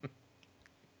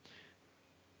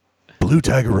Blue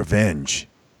Tiger Revenge,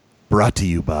 brought to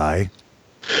you by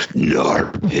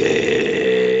Narpig.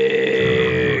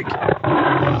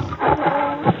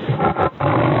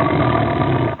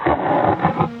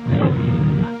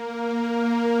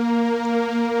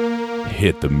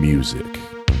 Hit the music.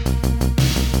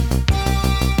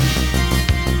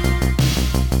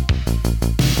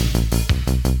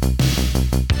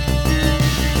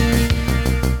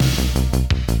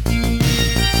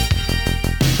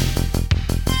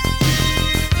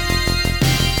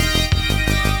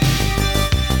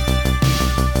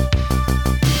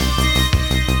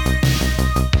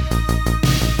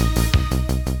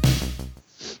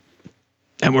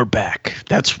 And we're back.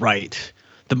 That's right.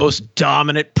 The most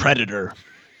dominant predator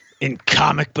in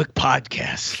comic book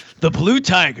podcasts, the Blue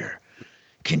Tiger,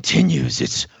 continues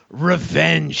its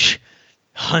revenge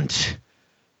hunt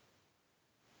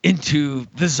into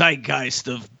the zeitgeist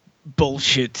of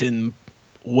bullshit and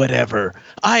whatever.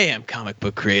 I am comic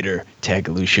book creator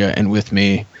Tagalucia, and with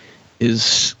me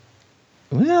is,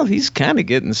 well, he's kind of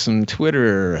getting some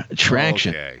Twitter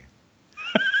traction. Okay.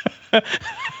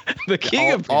 The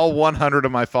king of all 100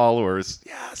 of my followers.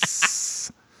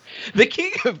 Yes. the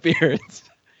king of beards,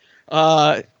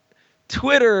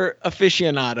 Twitter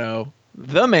aficionado,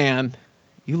 the man.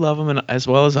 You love him as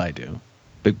well as I do.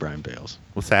 Big Brian Bales.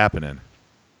 What's happening?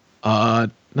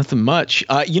 Nothing much.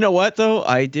 You know what though?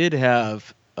 I did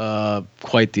have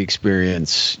quite the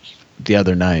experience the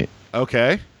other night.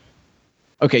 Okay.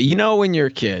 Okay, you know when you're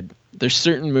a kid, there's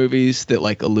certain movies that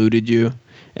like eluded you,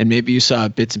 and maybe you saw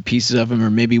bits and pieces of them, or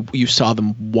maybe you saw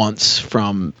them once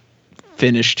from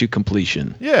finish to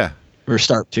completion. Yeah. Or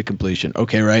start to completion.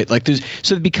 Okay, right? Like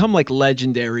so they become like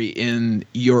legendary in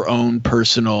your own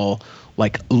personal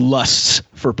like lusts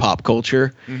for pop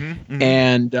culture. Mm-hmm, mm-hmm.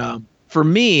 And for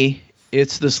me,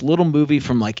 it's this little movie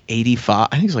from like 85.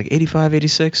 I think it's like 85,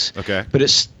 86. Okay. But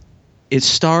it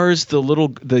stars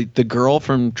the girl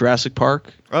from Jurassic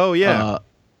Park. Oh, yeah.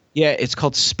 Yeah, it's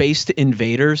called Spaced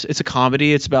Invaders. It's a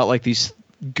comedy. It's about like these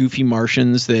goofy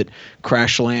Martians that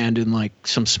crash land in like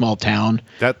some small town.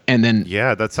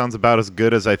 Yeah, that sounds about as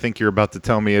good as I think you're about to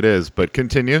tell me it is, but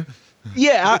continue.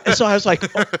 Yeah, so I was like,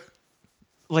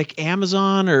 like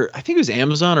Amazon, or I think it was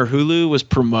Amazon or Hulu was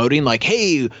promoting like,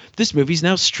 hey, this movie's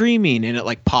now streaming, and it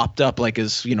like popped up like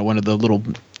as, one of the little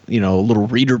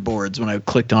reader boards when I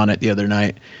clicked on it the other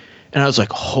night. And I was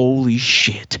like, holy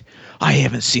shit. I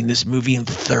haven't seen this movie in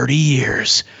 30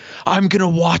 years. I'm going to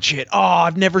watch it. Oh,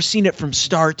 I've never seen it from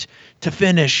start to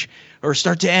finish or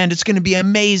start to end. It's going to be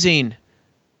amazing.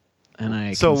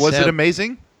 And So was it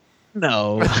amazing?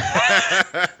 No.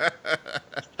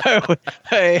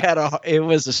 It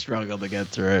was a struggle to get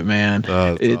through it, man.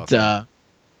 Oh, awesome.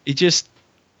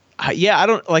 I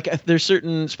don't like, there's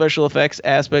certain special effects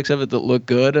aspects of it that look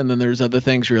good. And then there's other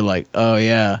things where you're like, oh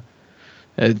yeah,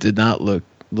 it did not look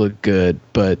good.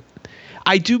 But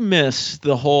I do miss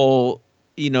the whole,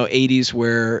 80s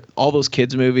where all those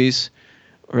kids movies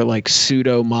or like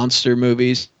pseudo monster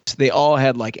movies, they all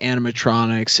had like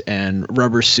animatronics and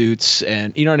rubber suits,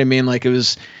 and you know what I mean? Like it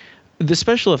was, the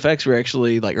special effects were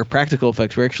actually like, or practical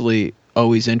effects were actually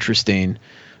always interesting.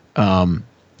 And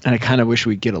I kind of wish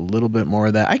we'd get a little bit more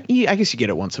of that. I guess you get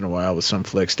it once in a while with some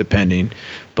flicks depending,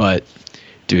 but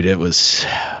dude, it was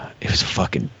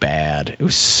fucking bad. It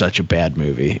was such a bad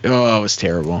movie. Oh, it was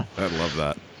terrible. I love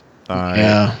that.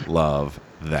 I love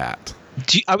that.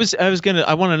 I want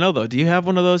to know though, do you have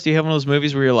one of those? Do you have one of those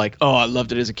movies where you're like, oh, I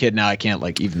loved it as a kid, now I can't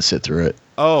like even sit through it?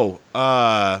 Oh,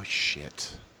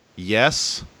 shit.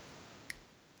 Yes.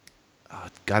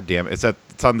 God damn it.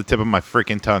 It's on the tip of my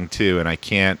freaking tongue too, and I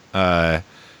can't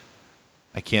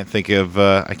think of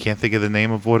the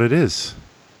name of what it is.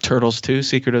 Turtles 2,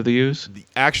 Secret of the Ooze?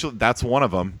 Actually, that's one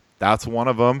of them.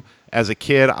 As a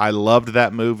kid, I loved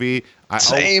that movie.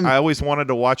 Same. I always wanted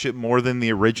to watch it more than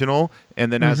the original,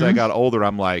 and then as I got older,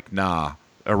 I'm like, nah,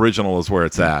 original is where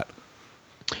it's at.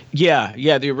 Yeah,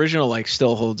 the original like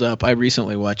still holds up. I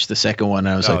recently watched the second one, and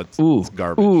I was it's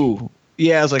garbage. Ooh.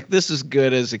 Yeah, I was like, this is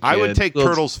good as a kid. I would take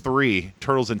Turtles 3,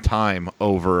 Turtles in Time,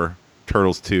 over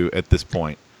Turtles 2 at this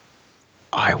point.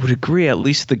 I would agree. At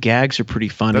least the gags are pretty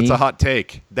funny. That's a hot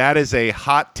take. That is a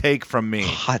hot take from me.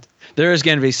 There is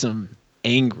going to be some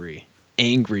angry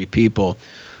people.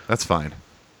 That's fine.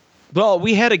 Well,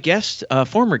 we had a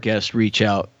former guest reach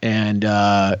out, and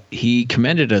he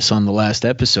commended us on the last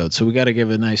episode. So we got to give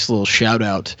a nice little shout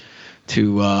out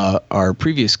to our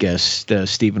previous guest,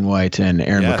 Stephen White and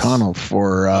Aaron McConnell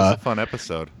for that was a fun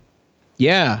episode.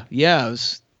 Yeah.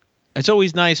 It's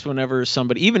always nice whenever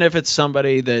somebody, even if it's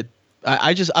somebody that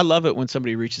I love it when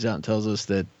somebody reaches out and tells us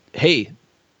that, hey,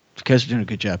 You guys are doing a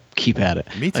good job. Keep at it.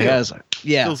 Me too. Like, I was like,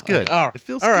 yeah. It feels good. Like, oh, It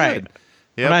feels all good. right.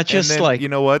 Yep. Not just and then, like you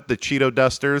know what, the Cheeto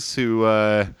dusters who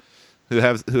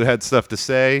had stuff to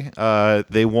say,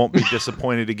 they won't be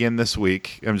disappointed again this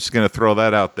week. I'm just gonna throw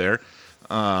that out there.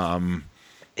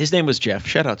 his name was Jeff.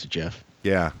 Shout out to Jeff.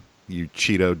 Yeah, you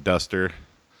Cheeto duster.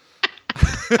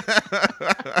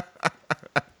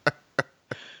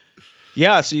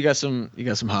 Yeah, so you got some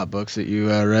hot books that you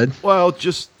read. Well,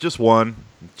 just one,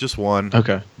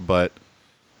 Okay. but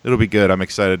it'll be good. I'm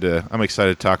excited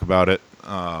to talk about it.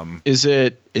 Is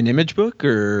it an image book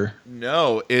or?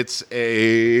 No, it's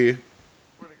where'd it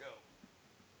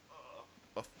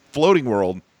go? A floating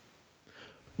world.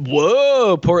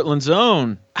 Whoa, Portland's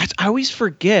own. I always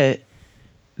forget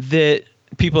that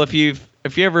people, if you're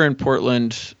ever in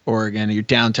Portland, Oregon, you're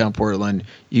downtown Portland,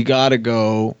 you gotta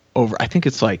go over. I think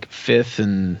it's like 5th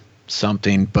and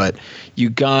something, but you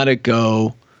gotta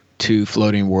go to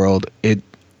Floating World.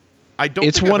 I don't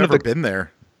It's think one I've of ever the- been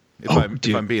there. If Oh, I'm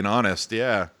dude. being honest,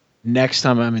 yeah. Next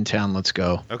time I'm in town, let's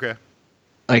go. Okay.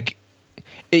 Like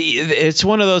it's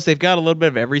one of those, they've got a little bit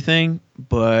of everything,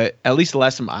 but at least the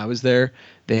last time I was there,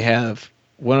 they have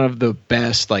one of the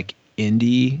best like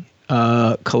indie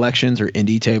collections or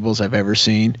indie tables I've ever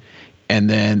seen. And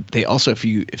then they also, if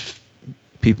you're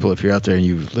out there and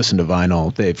you listen to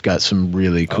vinyl, they've got some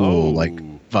really cool like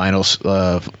vinyls.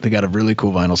 They got a really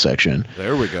cool vinyl section.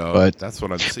 There we go. But- That's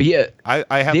what I'm But seeing. yeah,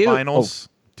 I have they- vinyls.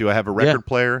 Do I have a record Yeah.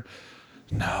 player?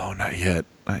 No, not yet.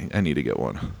 I need to get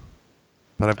one.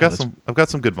 But I've got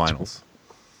some good vinyls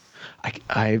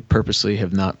I purposely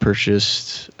have not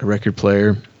purchased a record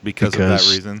player because of that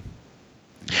reason.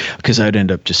 because I'd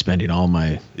end up just spending all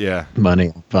my Yeah. money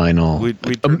on vinyl. We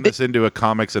turned this into a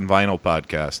comics and vinyl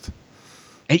podcast.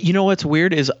 Hey, you know what's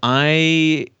weird is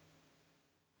I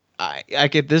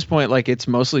at this point, like, it's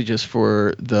mostly just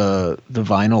for the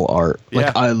vinyl art. Like,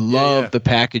 Yeah. I love yeah. the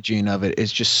packaging of it.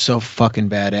 It's just so fucking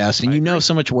badass, and I you know agree.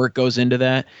 so much work goes into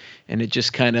that, and it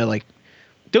just kind of like,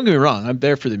 don't get me wrong, I'm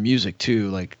there for the music too.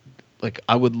 Like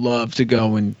I would love to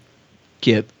go and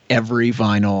get every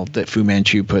vinyl that Fu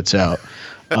Manchu puts out.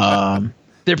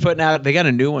 They got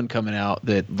a new one coming out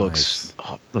that looks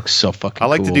so fucking I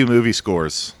like cool. to do movie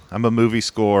scores. I'm a movie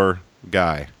score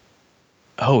guy.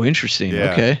 Oh, interesting.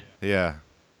 Yeah. Okay. Yeah.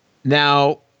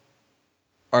 Now,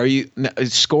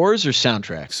 scores or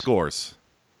soundtracks? Scores.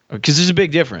 Because there's a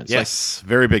big difference. Yes.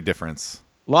 Very big difference.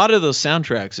 Like, a lot of those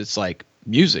soundtracks, it's like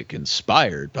music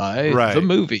inspired by Right. the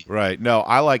movie. Right. No,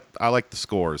 I like the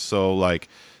scores. So like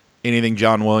anything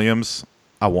John Williams,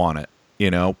 I want it, you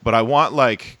know. But I want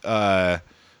like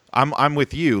I'm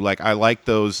with you. Like I like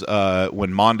those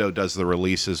when Mondo does the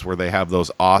releases where they have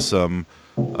those awesome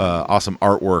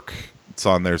artwork. It's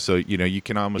on there, so you know you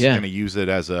can almost kind of use it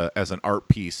as an art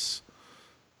piece.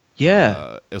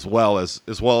 Yeah. As well as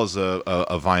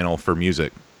a vinyl for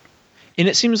music. And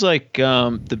it seems like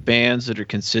the bands that are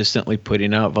consistently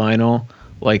putting out vinyl,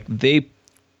 like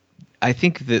I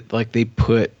think that like they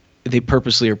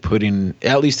purposely are putting,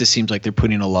 at least it seems like they're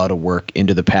putting a lot of work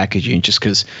into the packaging just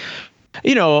because,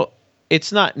 you know,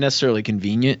 it's not necessarily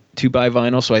convenient to buy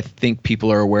vinyl. So I think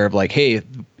people are aware of like, hey,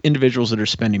 individuals that are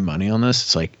spending money on this,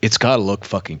 it's like, it's got to look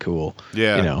fucking cool.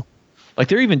 Yeah. You know, like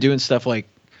they're even doing stuff like,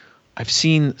 I've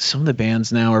seen some of the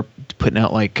bands now are putting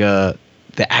out like the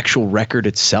actual record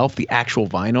itself, the actual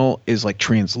vinyl is like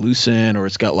translucent, or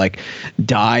it's got like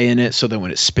dye in it so that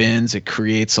when it spins it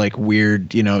creates like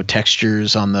weird, you know,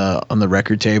 textures on the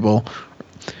record table.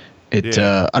 I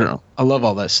don't know. I love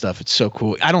all that stuff. It's so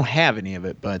cool. I don't have any of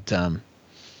it, but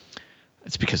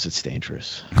it's because it's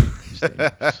dangerous.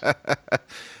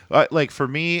 Like for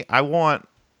me,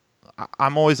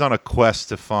 I'm always on a quest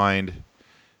to find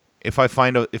if I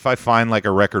find like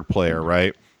a record player,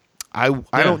 right? I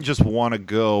don't just want to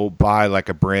go buy like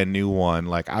a brand new one.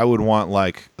 Like I would want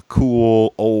like a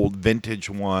cool old vintage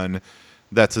one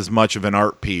that's as much of an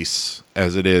art piece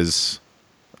as it is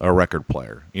a record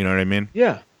player. You know what I mean?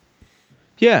 Yeah,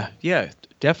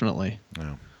 definitely.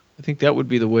 Yeah. I think that would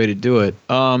be the way to do it.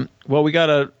 Well, we got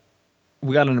an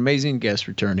amazing guest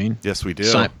returning. Yes, we do.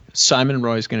 Simon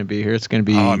Roy's going to be here. It's going to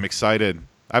be. Oh, I'm excited.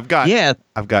 I've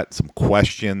got some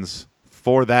questions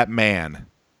for that man.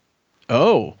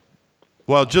 Oh.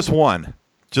 Well, just one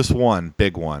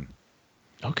big one.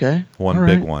 Okay. One All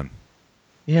big right. one.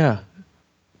 Yeah.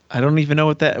 I don't even know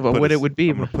what it would be.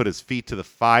 I'm gonna put his feet to the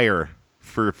fire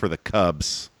for the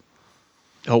Cubs.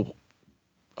 Oh.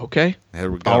 Okay.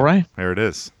 There we go. All right. There it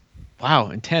is. Wow,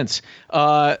 intense.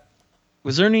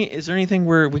 Is there anything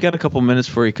we got a couple minutes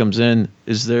before he comes in?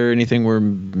 Is there anything we're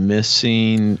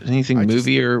missing? Anything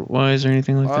movie or wise or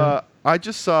anything like that? I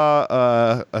just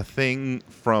saw a thing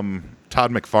from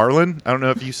Todd McFarlane. I don't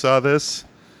know if you saw this.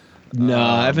 No,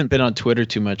 I haven't been on Twitter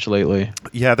too much lately.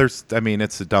 Yeah, it's a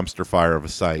dumpster fire of a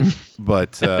site,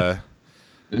 but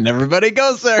and everybody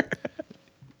goes there.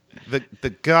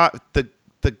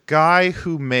 the guy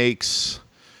who makes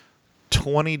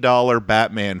 $20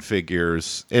 Batman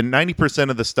figures, and 90%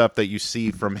 of the stuff that you see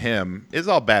from him is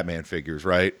all Batman figures,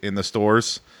 right? In the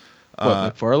stores.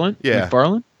 What, McFarlane? Yeah.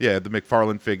 McFarlane? Yeah, the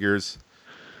McFarlane figures.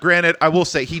 Granted, I will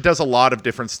say he does a lot of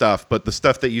different stuff, but the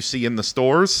stuff that you see in the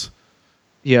stores,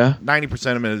 Yeah.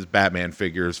 90% of it is Batman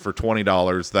figures for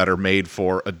 $20 that are made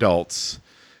for adults.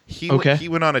 He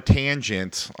went on a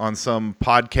tangent on some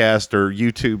podcast or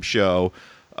YouTube show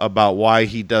about why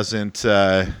he doesn't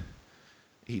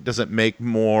make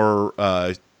more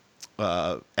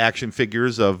action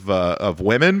figures of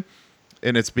women,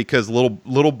 and it's because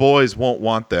little boys won't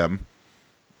want them,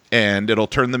 and it'll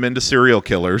turn them into serial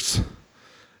killers.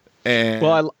 And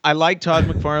well, I like Todd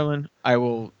McFarlane. I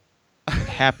will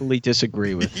happily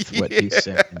disagree with what he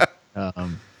said.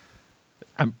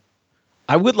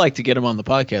 I would like to get him on the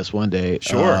podcast one day.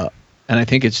 Sure. And I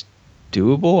think it's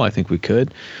doable. I think we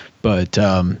could. But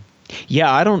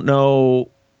yeah, I don't know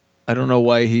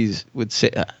why would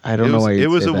say. I don't know why. It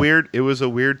was a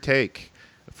weird take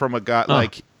from a guy.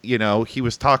 Like, he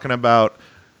was talking about.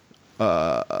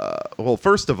 Well,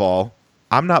 first of all,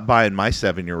 I'm not buying my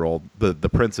 7-year-old the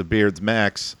Prince of Beards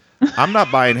Max. I'm not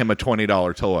buying him a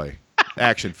 $20 toy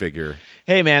action figure.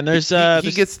 Hey man, there's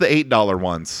he gets the $8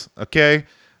 ones. Okay.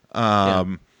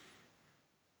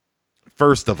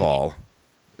 First of all,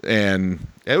 and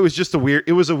it was just a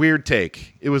weird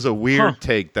take. It was a weird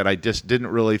take that I just didn't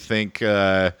really think.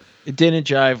 It didn't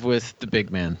jive with the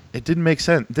big man. It didn't make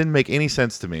sense. It didn't make any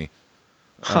sense to me,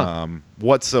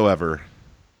 whatsoever.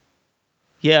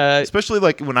 Yeah, especially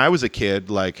like when I was a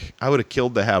kid, like I would have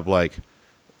killed to have like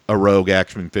a Rogue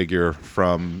X-Men figure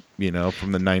from the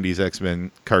 90s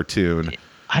X-Men cartoon.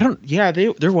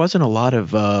 There wasn't a lot of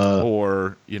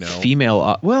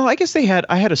female. Well, I guess I had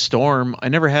a Storm. I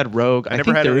never had Rogue. I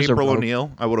never had an April O'Neil.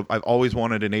 I've always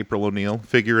wanted an April O'Neil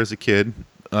figure as a kid.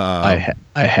 I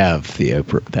have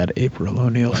that April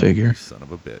O'Neil figure. Son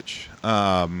of a bitch.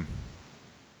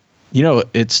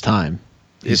 It's time.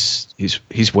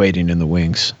 He's waiting in the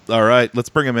wings. All right, let's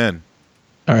bring him in.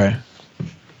 All right.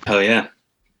 Hell yeah.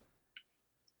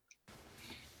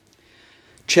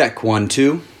 Check 1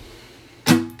 2.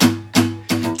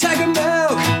 Tiger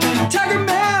milk,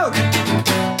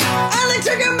 I like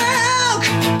tiger milk.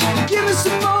 Give us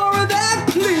some more of that,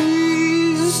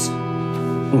 please.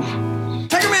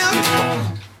 Tiger milk.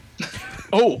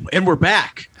 Oh, and we're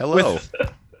back. Hello. With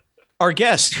our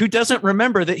guest, who doesn't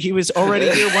remember that he was already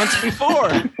here once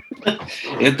before.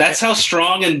 That's how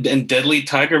strong and deadly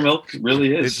tiger milk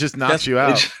really is. It just knocks you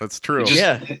out. That's true.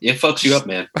 It fucks you up,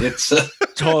 man. It's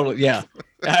totally, yeah.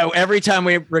 Every time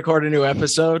we record a new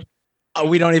episode,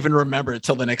 we don't even remember it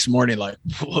till the next morning. Like,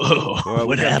 whoa, well,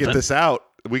 what happened? Get this out.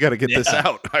 We got to get this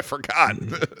out. I forgot.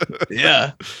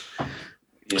 Yeah.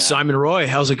 Simon Roy,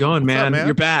 how's it going, man?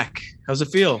 You're back. How's it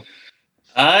feel?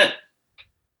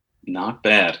 Not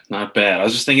bad. I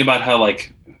was just thinking about how,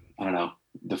 like, I don't know,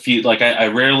 I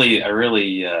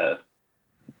rarely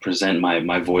present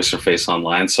my voice or face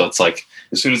online. So it's like,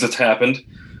 as soon as it's happened,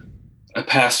 I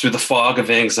pass through the fog of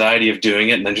anxiety of doing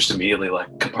it and then just immediately like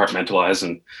compartmentalize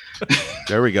and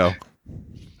there we go.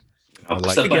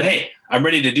 But hey, I'm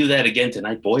ready to do that again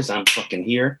tonight, boys. I'm fucking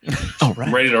here. All right.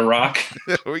 I'm ready to rock.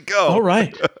 There we go. All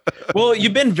right. Well,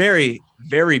 you've been very,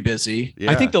 very busy.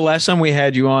 Yeah. I think the last time we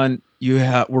had you on,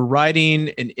 were writing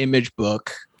an image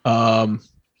book. It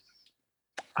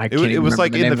was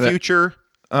like in the future.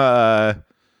 It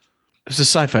was a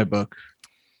sci-fi book.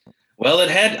 Well, it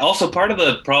had also part of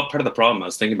the problem. I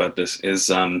was thinking about this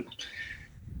is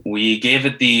we gave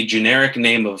it the generic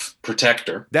name of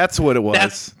Protector. That's what it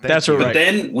was. That's what. But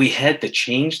then we had to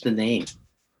change the name.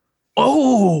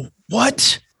 Oh,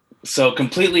 what? So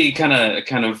completely kind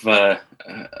of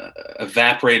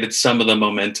evaporated some of the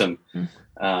momentum,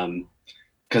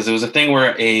 because it was a thing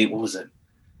where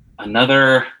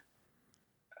another.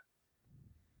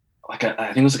 I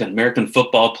think it was like an American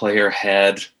football player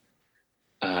had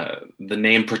the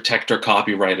name Protector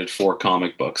copyrighted for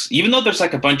comic books, even though there's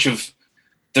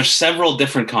several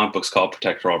different comic books called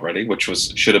Protector already, which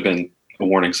should have been a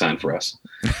warning sign for us.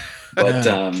 But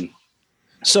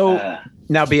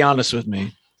now be honest with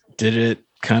me. Did it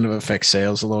kind of affect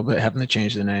sales a little bit having to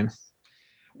change the name?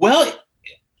 Well,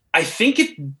 I think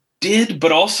it did,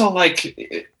 but also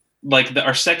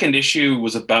our second issue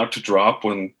was about to drop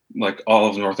when all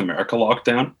of North America locked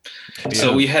down. Yeah.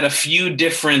 So we had a few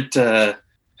different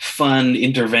fun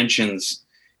interventions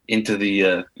into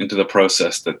the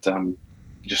process that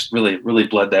just really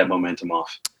bled that momentum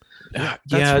off.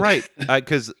 That's right.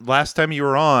 Because last time you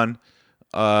were on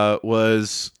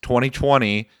was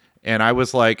 2020, and I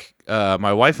was like,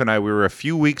 my wife and I, we were a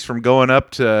few weeks from going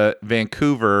up to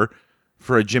Vancouver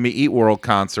for a Jimmy Eat World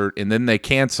concert, and then they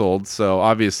canceled. So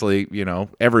obviously,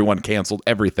 everyone canceled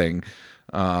everything.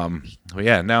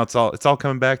 Yeah, now it's all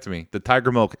coming back to me. The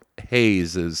Tiger Milk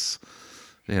haze is,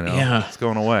 it's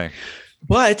going away.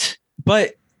 But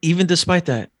even despite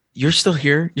that, you're still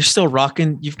here. You're still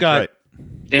rocking. You've got. Right.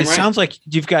 It sounds like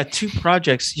you've got two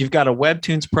projects. You've got a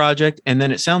Webtoons project, and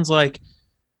then it sounds like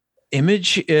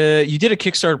Image. You did a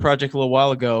Kickstarter project a little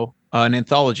while ago, an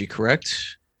anthology,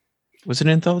 correct? Was it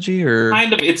an anthology or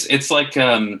kind of? It's like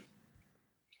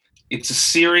it's a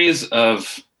series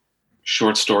of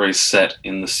short stories set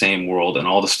in the same world, and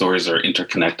all the stories are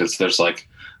interconnected. So there's like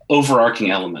overarching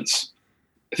elements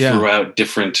throughout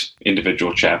different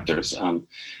individual chapters, and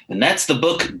that's the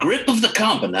book Grip of the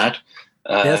Combinat.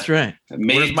 That's right.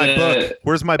 Where's my book?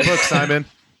 Where's my book, Simon?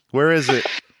 Where is it?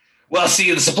 Well,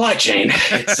 see, the supply chain.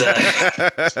 It's,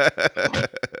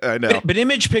 I know. But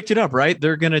Image picked it up, right?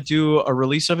 They're going to do a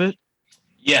release of it?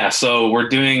 Yeah, so we're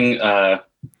doing our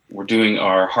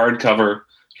hardcover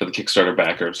for the Kickstarter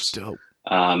backers. Dope.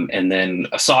 And then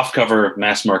a softcover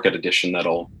mass market edition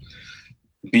that'll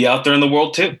be out there in the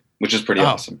world too, which is pretty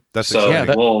awesome. That's so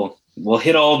exciting. We'll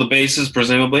hit all the bases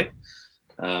presumably.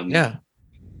 Yeah.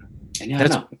 And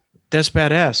yeah, that's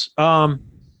badass.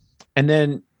 And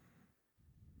then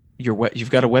you've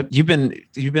got a web. You've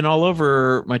been all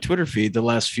over my Twitter feed the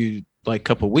last few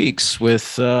couple weeks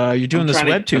with you're doing this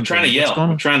Webtoon. I'm trying to yell.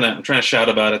 I'm trying to shout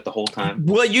about it the whole time.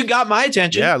 Well, you got my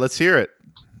attention. Yeah, let's hear it.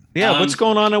 Yeah, what's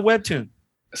going on at Webtoon?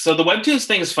 So the Webtoons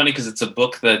thing is funny because it's a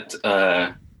book that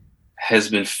has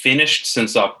been finished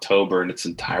since October in its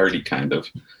entirety, kind of,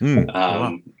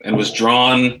 and was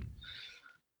drawn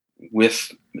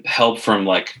with help from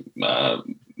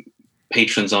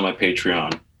patrons on my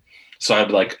Patreon. So I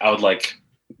would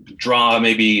draw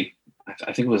maybe,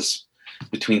 I think it was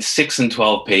between 6 and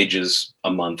 12 pages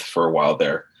a month for a while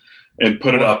there, and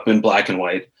put it up in black and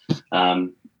white,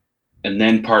 and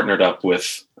then partnered up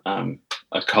with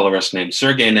a colorist named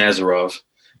Sergei Nazarov,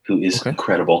 who is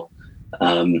incredible,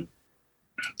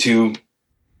 to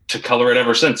color it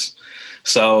ever since.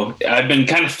 So I've been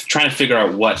kind of trying to figure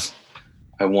out what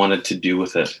I wanted to do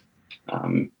with it.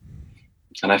 And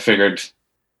I figured,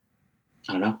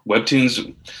 I don't know,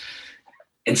 Webtoons,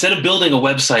 instead of building a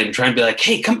website and trying to be like,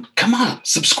 hey, come on,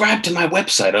 subscribe to my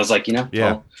website. I was like,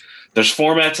 well, there's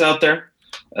formats out there.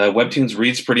 Webtoons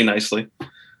reads pretty nicely.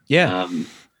 Yeah.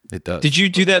 It does. Did you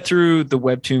do that through the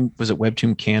Webtoon? Was it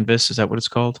Webtoon Canvas? Is that what it's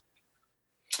called?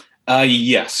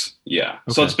 Yes. Yeah.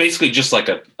 Okay. So it's basically just like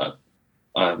a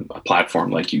platform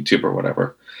like YouTube or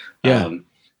whatever. Yeah.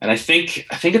 And I think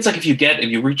it's like if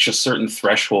you reach a certain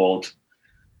threshold,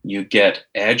 you get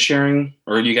ad sharing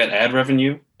or you get ad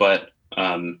revenue, but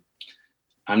I'm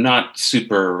not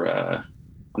super.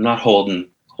 I'm not holding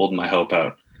my hope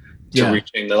out to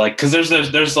reaching the because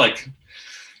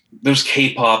there's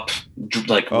K-pop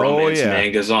romance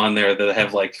mangas on there that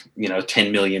have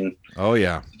 10 million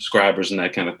subscribers and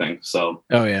that kind of thing. So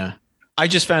I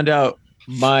just found out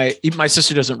my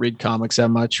sister doesn't read comics that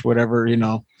much, whatever,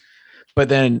 but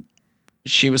then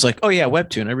she was like, oh yeah,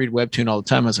 Webtoon. I read Webtoon all the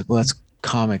time. I was like, well, that's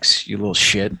comics, you little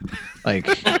shit.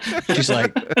 She's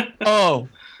like, oh,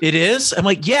 it is? I'm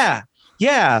like, yeah.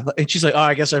 And she's like, oh,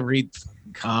 I guess I read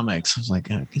comics. I was like,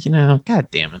 God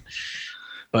damn it.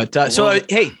 But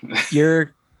hey,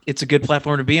 it's a good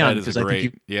platform to be on because I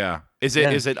think Is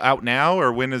it out now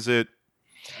or when is it?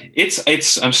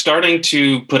 I'm starting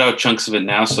to put out chunks of it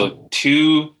now. So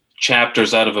 2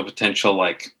 chapters out of a potential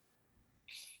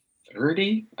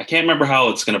 30. I can't remember how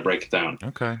it's going to break it down.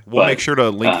 Okay, we'll make sure to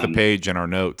link the page in our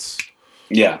notes.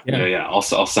 Yeah. I'll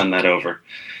send that over.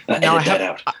 Now edit that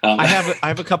out. I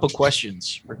have a couple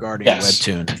questions regarding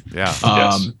Webtoon.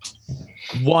 Yeah.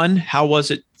 One, how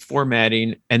was it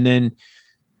formatting? And then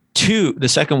 2, the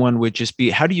second one would just be,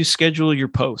 how do you schedule your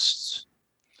posts?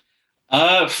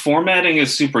 Formatting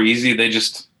is super easy. They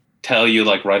just tell you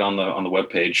right on the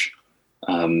webpage.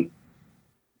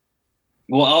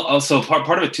 Well, also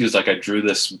part of it too is I drew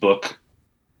this book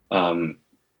on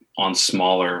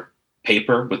smaller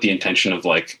paper with the intention of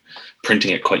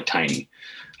printing it quite tiny.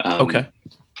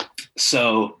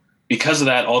 So because of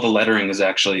that, all the lettering is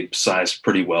actually sized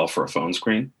pretty well for a phone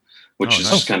screen, which is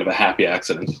just kind of a happy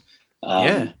accident.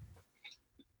 And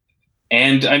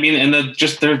I mean, and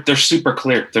they're super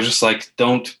clear. They're just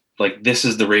don't this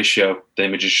is the ratio the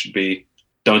images should be.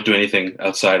 Don't do anything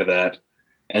outside of that.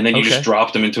 And then you just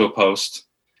drop them into a post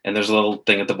and there's a little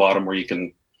thing at the bottom where you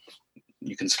can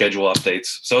schedule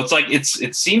updates. So it's like it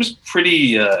seems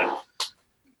pretty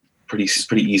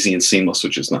easy and seamless,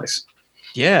 which is nice.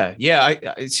 Yeah.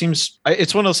 It seems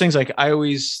it's one of those things. Like I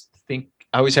always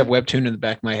have Webtoon in the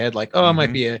back of my head. Like, oh, it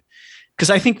might be because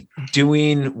I think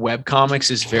doing web comics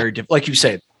is very different. Like you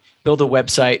said, build a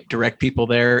website, direct people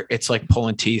there. It's like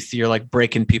pulling teeth. You're like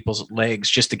breaking people's legs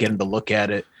just to get them to look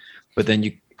at it. But then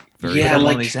you put on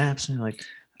like these apps and you're like,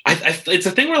 it's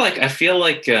a thing where like I feel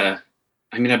like I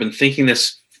mean, I've been thinking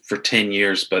this for 10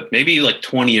 years, but maybe like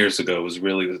 20 years ago was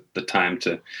really the time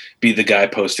to be the guy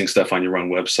posting stuff on your own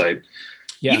website.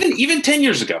 Yeah. Even 10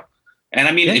 years ago. And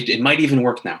I mean, it might even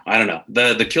work now. I don't know.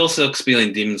 The Kill Silk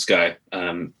Spelling Demons guy,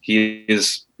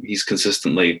 he's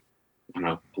consistently, I don't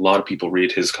know, a lot of people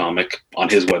read his comic on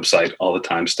his website all the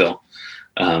time still.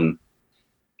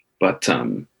 But I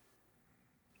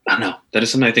don't know. That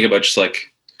is something I think about, just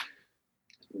like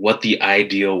what the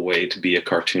ideal way to be a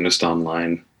cartoonist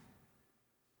online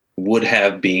would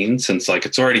have been, since like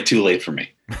it's already too late for me.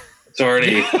 It's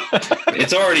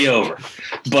already over.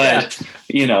 But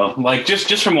you know, like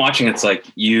just from watching, it's like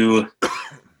you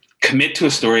commit to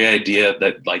a story idea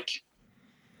that like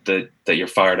that you're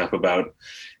fired up about,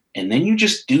 and then you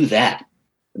just do that.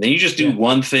 And then you just do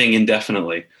one thing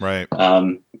indefinitely. Right.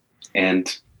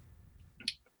 And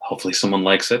hopefully someone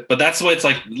likes it. But that's what it's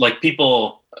like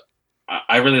people,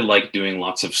 I really like doing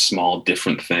lots of small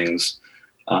different things.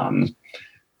 And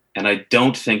I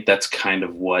don't think that's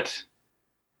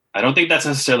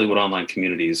necessarily what online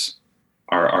communities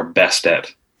are best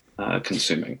at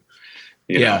consuming.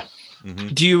 You know? Mm-hmm.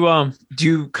 Do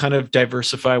you kind of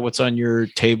diversify what's on your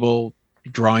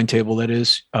drawing table that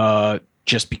is,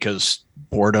 just because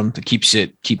boredom to keep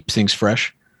things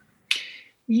fresh?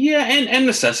 Yeah, and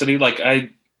necessity. Like I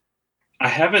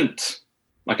haven't,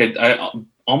 like I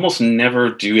almost never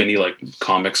do any like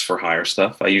comics for hire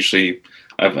stuff.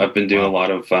 I've been doing a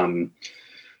lot of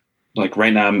like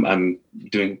right now I'm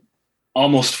doing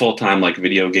almost full time like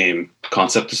video game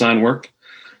concept design work.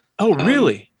 Oh,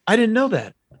 really? I didn't know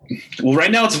that. Well,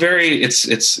 right now it's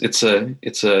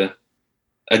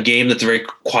a game that's very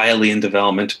quietly in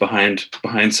development behind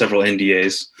several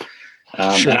NDAs.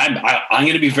 Sure. And I'm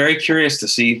going to be very curious to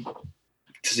see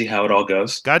how it all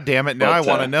goes. God damn it! Now I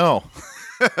want to know.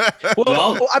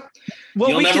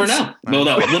 You'll never know.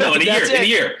 No. In a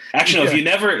year. Actually,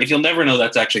 no. If you'll never know,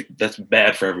 that's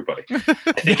bad for everybody. I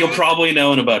think you'll probably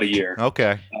know in about a year.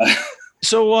 Okay.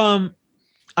 So,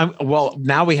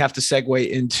 now we have to segue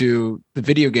into the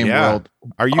video game world.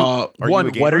 Are you?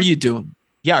 What are you doing?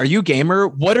 Yeah, are you a gamer?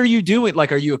 What are you doing?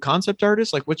 Like, are you a concept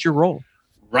artist? Like, what's your role?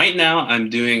 Right now, I'm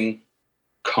doing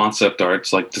concept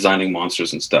arts, like designing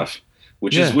monsters and stuff.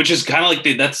 Which is kind of like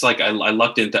that's like I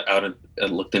looked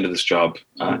into this job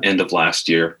end of last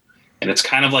year, and it's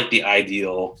kind of like the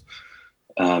ideal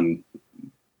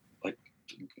like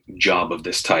job of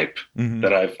this type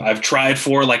that I've tried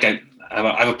for, like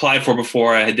I've applied for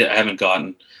before. I haven't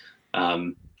gotten,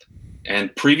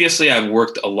 and previously I've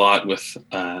worked a lot with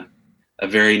a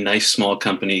very nice small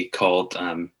company called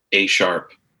A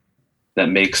Sharp that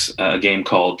makes a game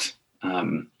called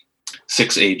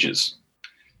 6 Ages.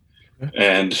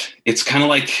 And it's kind of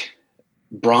like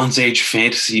Bronze Age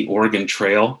fantasy Oregon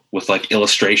Trail with like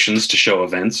illustrations to show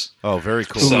events. Oh, very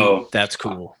cool. So that's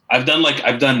cool. I've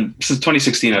done since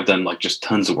 2016. I've done like just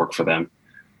tons of work for them,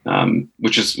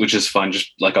 which is fun.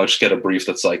 Just like I'll just get a brief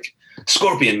that's like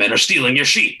scorpion men are stealing your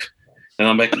sheep, and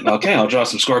I'm like, okay, I'll draw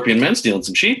some scorpion men stealing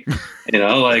some sheep. You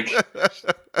know, like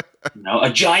a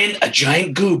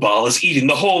giant goo ball is eating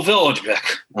the whole village. Like,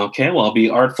 okay, well, I'll be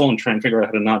artful and try and figure out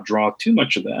how to not draw too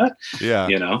much of that. Yeah,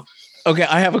 you know. Okay,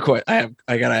 I have a question.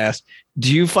 I gotta ask.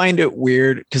 Do you find it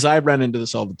weird? Because I run into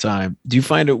this all the time. Do you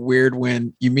find it weird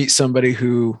when you meet somebody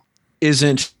who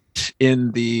isn't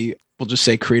in the, we'll just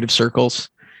say, creative circles,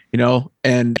 you know,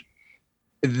 and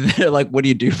they're like, "What do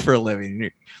you do for a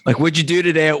living?" Like, what'd you do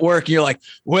today at work? And you're like,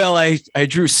 well, I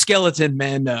drew skeleton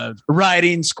men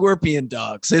riding scorpion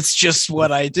dogs. It's just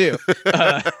what I do.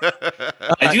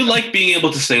 I do like being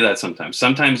able to say that sometimes.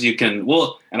 Sometimes you can,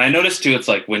 and I notice too, it's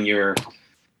like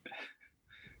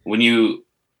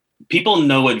people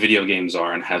know what video games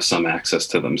are and have some access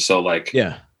to them. So like,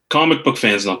 comic book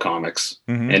fans know comics.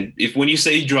 Mm-hmm. And when you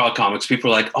say you draw comics, people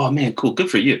are like, oh man, cool.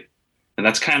 Good for you. And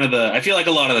that's kind of I feel like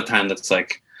a lot of the time that's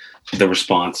like the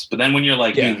response. But then when you're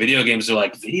like doing video games, they're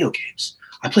like, video games?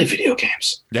 I play video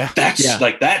games. Yeah.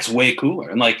 That's way cooler.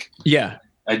 And like,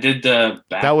 I did the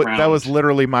background. That was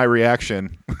literally my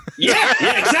reaction. Yeah,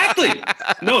 exactly.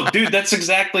 No, dude, that's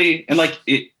exactly. And like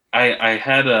I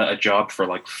had a job for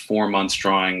like 4 months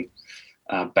drawing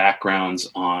backgrounds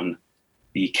on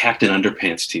the Captain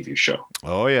Underpants TV show.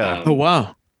 Oh yeah. Oh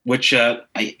wow. Which I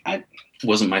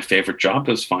wasn't my favorite job.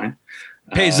 It was fine.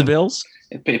 Pays the bills.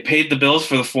 It paid the bills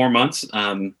for the 4 months.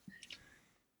 And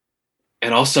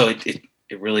also it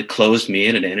really closed me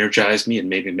in and energized me and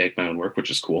made me make my own work, which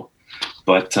is cool.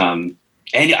 But and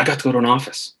I got to go to an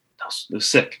office. It was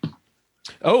sick.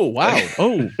 Oh wow.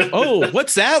 Oh,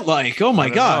 what's that like? Oh my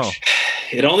gosh.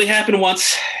 It only happened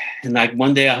once, and like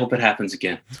one day I hope it happens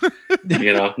again.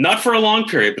 Not for a long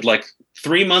period, but like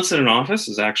 3 months in an office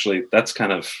is actually I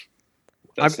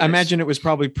nice. Imagine it was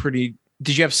probably pretty.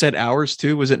 Did you have set hours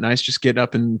too? Was it nice just getting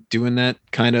up and doing that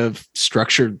kind of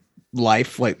structured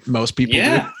life like most people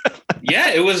do?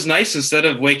 Yeah, it was nice instead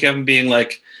of wake up and being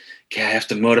like, okay, I have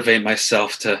to motivate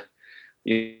myself to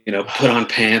put on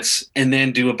pants and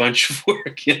then do a bunch of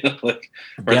work,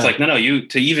 it's like, no, you,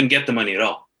 to even get the money at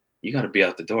all, you got to be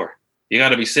out the door. You got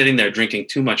to be sitting there drinking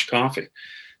too much coffee.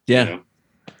 Yeah.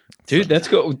 Dude, that's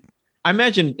good. I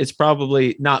imagine it's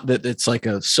probably not that it's like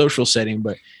a social setting,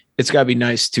 but it's gotta be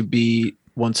nice to be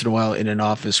once in a while in an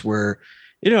office where,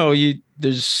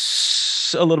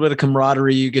 there's a little bit of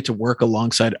camaraderie. You get to work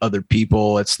alongside other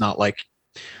people. It's not like,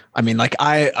 I'm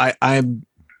I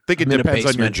think it depends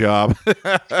on your job.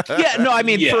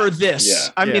 For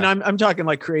this, yeah. I'm talking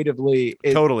like creatively.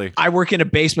 Totally. I work in a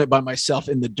basement by myself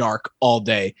in the dark all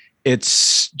day.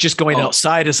 It's just going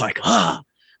outside is like, I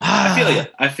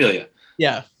feel you.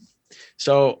 Yeah.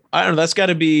 So I don't know. That's got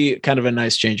to be kind of a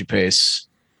nice change of pace.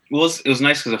 Well, it was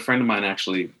nice because a friend of mine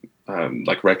actually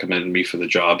recommended me for the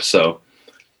job. So,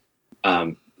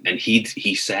 and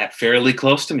he sat fairly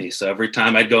close to me. So every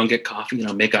time I'd go and get coffee,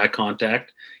 make eye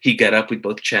contact. He'd get up. We'd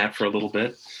both chat for a little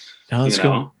bit. Oh, that's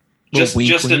cool.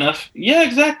 Just enough. Yeah,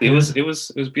 exactly. It was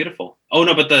beautiful. Oh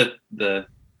no, but the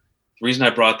reason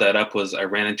I brought that up was I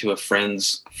ran into a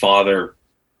friend's father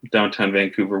downtown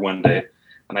Vancouver one day,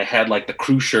 and I had like the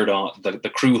crew shirt on, the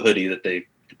crew hoodie that they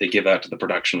give out to the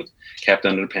production with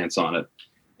Captain Underpants on it.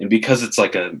 And because it's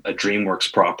like a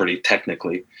DreamWorks property,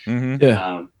 technically,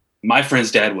 my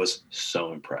friend's dad was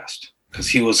so impressed. Because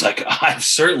he was like, I've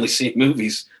certainly seen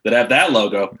movies that have that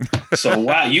logo. So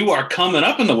wow, you are coming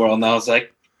up in the world. And I was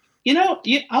like,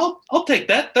 I'll take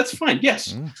that. That's fine.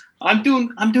 Yes, I'm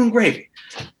doing gravy.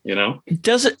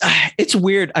 Does it? It's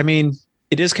weird. I mean,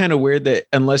 it is kind of weird that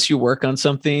unless you work on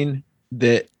something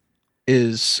that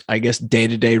is, I guess, day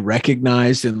to day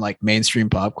recognized in like mainstream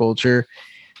pop culture,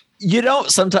 you don't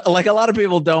sometimes, like a lot of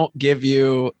people don't give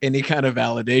you any kind of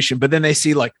validation, but then they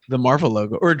see like the Marvel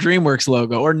logo or DreamWorks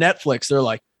logo or Netflix. They're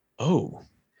like, oh,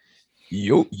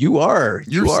 you're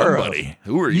somebody.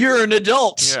 Who are you? You're an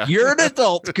adult. Yeah. You're an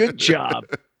adult. Good job.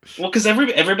 Well, because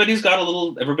everybody's got a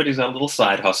little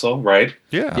side hustle, right?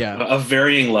 Yeah. Of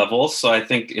varying levels. So I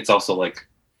think it's also like,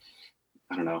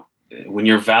 I don't know, when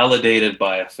you're validated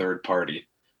by a third party,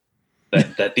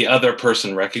 that the other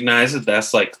person recognizes,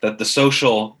 that's like that the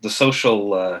social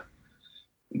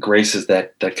graces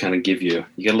that kind of give you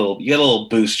get a little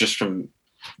boost just from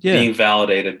being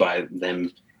validated by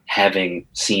them having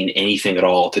seen anything at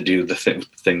all to do the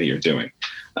thing that you're doing,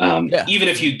 even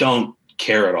if you don't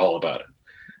care at all about it.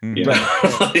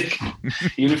 Like,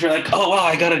 even if you're like, oh wow,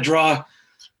 I gotta draw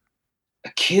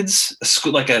a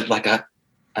school, like an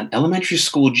elementary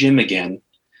school gym again,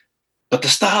 but the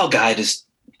style guide is,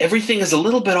 everything is a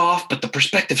little bit off, but the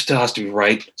perspective still has to be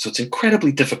right. So it's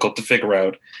incredibly difficult to figure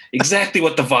out exactly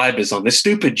what the vibe is on this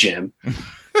stupid gym.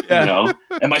 And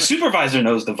my supervisor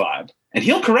knows the vibe and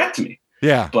he'll correct me.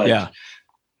 Yeah. But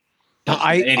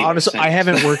honestly, I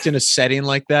haven't worked in a setting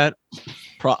like that.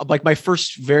 Like my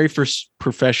very first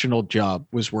professional job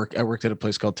was I worked at a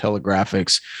place called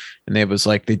Telegraphics, and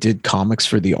they did comics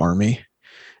for the Army.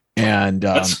 And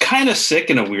that's kind of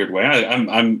sick in a weird way.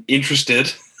 I'm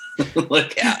interested.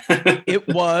 It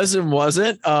was and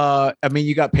wasn't. I mean,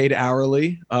 you got paid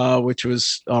hourly, which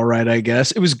was all right, I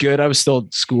guess. It was good. I was still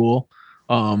at school,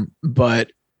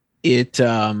 but it,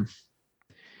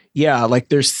 like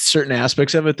there's certain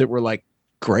aspects of it that were like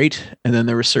great, and then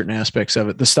there were certain aspects of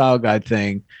it. The style guide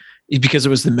thing, because it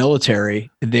was the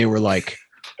military, they were like,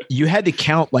 you had to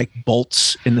count like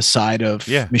bolts in the side of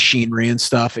machinery and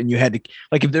stuff. And you had to,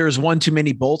 like, if there was one too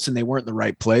many bolts and they weren't in the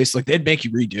right place, like they'd make you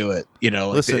redo it.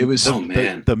 Listen, it was,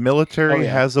 the military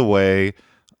has a way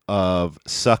of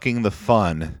sucking the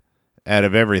fun out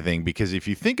of everything. Because if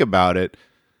you think about it,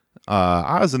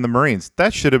 I was in the Marines.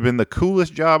 That should have been the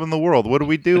coolest job in the world. What do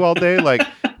we do all day? Like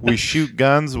we shoot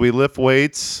guns, we lift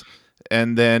weights,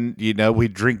 and then, we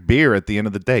drink beer at the end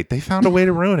of the day. They found a way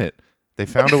to ruin it. And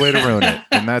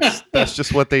that's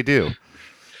just what they do.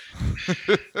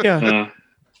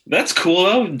 That's cool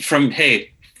though.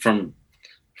 From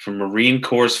Marine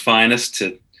Corps' finest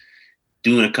to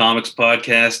doing a comics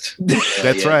podcast.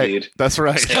 That's Yeah, right. dude. That's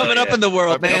right. He's coming up in the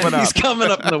world, I'm man. coming He's up.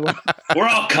 coming up in the world. We're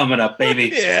all coming up,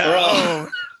 baby. Yeah. We're all-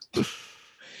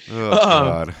 Oh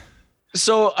God.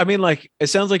 So, I mean, like, it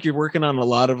sounds like you're working on a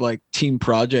lot of like team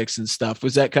projects and stuff.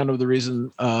 Was that kind of the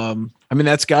reason? I mean,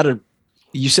 that's got to.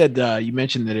 You said you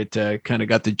mentioned that it kind of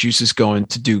got the juices going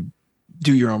to do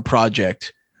your own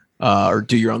project or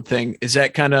do your own thing. Is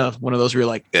that kind of one of those where you're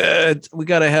like, we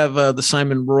got to have the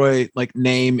Simon Roy like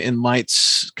name and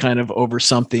lights kind of over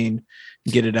something,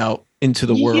 get it out into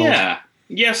the world?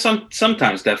 Yeah.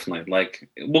 Sometimes definitely like,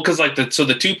 well, because like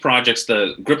the two projects,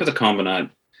 the Grip of the Combinat,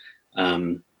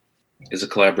 is a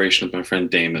collaboration with my friend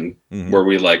Damon, where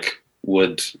we like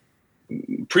would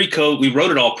pre-COVID. We wrote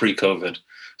it all pre-COVID,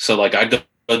 so like I'd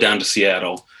go down to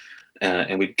Seattle,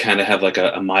 and we'd kind of have like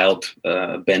a mild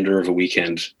bender of a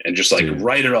weekend, and just like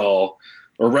write it all,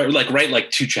 or write like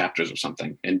 2 chapters or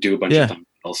something, and do a bunch of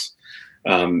thumbnails,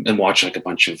 and watch like a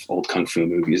bunch of old kung fu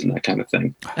movies and that kind of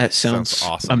thing. That sounds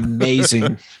awesome.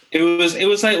 Amazing. It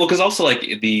was like, well, because also like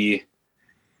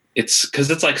it's because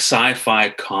it's like sci-fi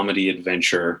comedy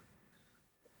adventure.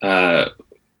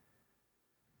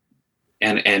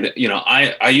 And you know,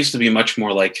 I used to be much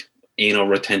more like anal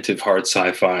retentive hard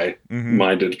sci-fi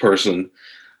minded person,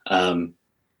 but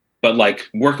like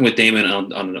working with Damon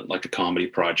on like a comedy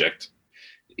project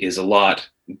is a lot.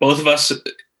 Both of us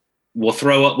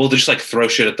we'll just like throw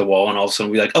shit at the wall, and all of a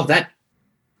sudden we're like, oh, that's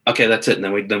it, and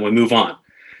then we move on.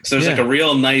 So there's like a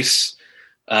real nice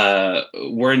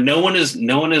where no one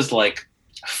is like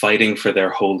fighting for their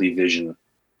holy vision.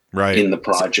 Right. In the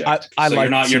project. I so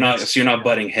like you're not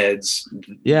butting heads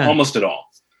almost at all,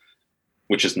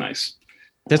 which is nice.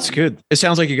 That's good. It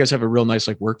sounds like you guys have a real nice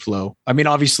like workflow. I mean,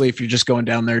 obviously if you're just going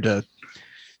down there to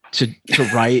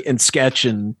write and sketch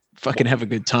and fucking have a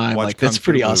good time, Watch like that's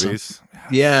pretty awesome. movies.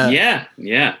 Yeah.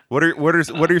 Yeah. What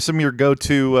are some of your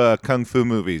go-to kung fu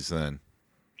movies then?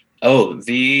 Oh,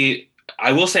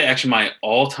 I will say actually my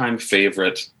all-time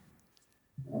favorite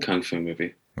kung fu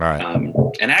movie. All right.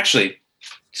 And actually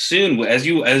soon, as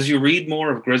you read more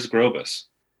of Grizz Grobus,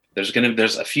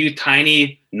 there's a few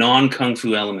tiny non-kung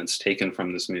fu elements taken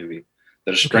from this movie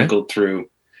that are sprinkled through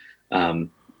some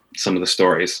of the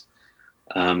stories.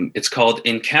 It's called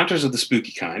Encounters of the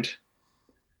Spooky Kind.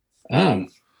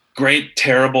 Great,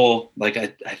 terrible. Like I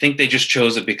think they just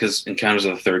chose it because Encounters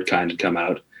of the Third Kind had come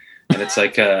out, and it's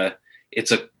like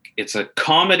it's a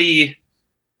comedy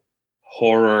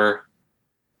horror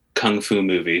kung fu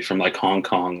movie from like Hong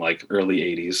Kong, like early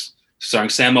 80s, starring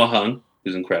Sammo Hung,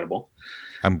 who's incredible.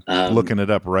 I'm looking it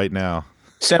up right now.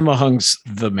 Sammo Hung's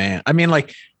the man. I mean,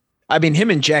 him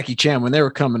and Jackie Chan, when they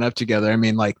were coming up together, I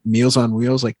mean, like Meals on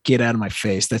Wheels, like get out of my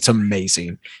face. That's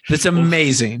amazing. That's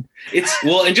amazing.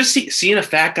 And just seeing a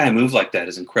fat guy move like that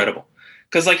is incredible.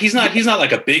 Cause like, he's not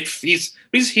like a big, he's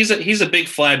a big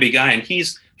flabby guy, and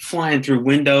he's flying through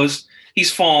windows.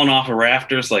 He's falling off of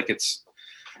rafters. But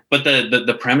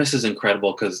the premise is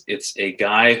incredible because it's a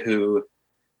guy who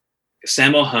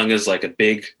Sammo Hung is like a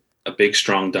big,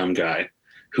 strong, dumb guy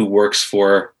who works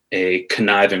for a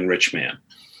conniving rich man.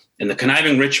 And the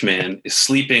conniving rich man is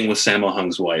sleeping with Sammo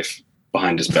Hung's wife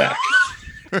behind his back.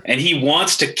 And he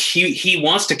wants to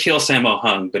kill Sammo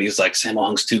Hung, but he's like, Sammo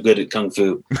Hung's too good at kung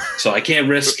fu. So I can't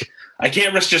risk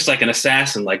just like an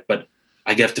assassin, but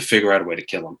I have to figure out a way to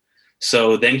kill him.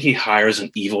 So then he hires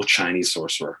an evil Chinese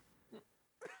sorcerer.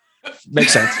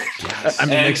 Makes sense. I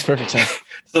mean, it makes perfect sense.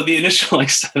 So the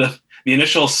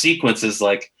initial sequence is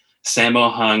like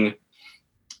Sammo Hung,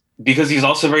 because he's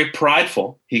also very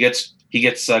prideful. He gets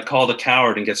called a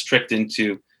coward and gets tricked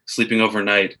into sleeping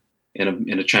overnight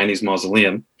in a Chinese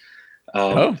mausoleum,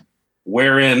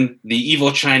 wherein the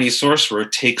evil Chinese sorcerer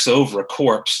takes over a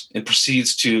corpse and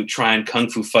proceeds to try and kung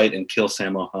fu fight and kill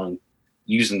Sammo Hung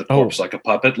using the corpse like a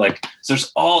puppet. Like, so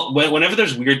there's whenever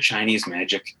there's weird Chinese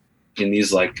magic in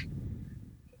these like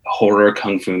horror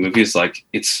kung fu movies, like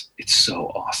it's so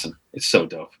awesome. It's so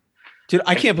dope. Dude,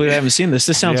 I can't believe I haven't seen this.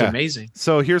 This sounds amazing.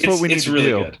 So here's what we need to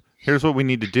do. Good. Here's what we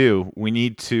need to do. We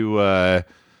need to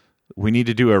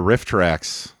do a riff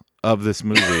tracks of this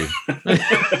movie.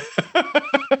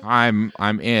 I'm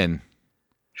in.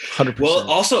 100%. Well,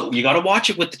 also you got to watch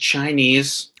it with the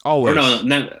Chinese. Always. Or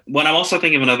no. When I'm also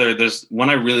thinking of another, there's one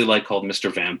I really like called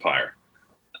Mr. Vampire.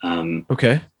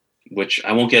 Okay. Which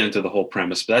I won't get into the whole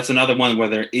premise, but that's another one where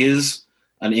there is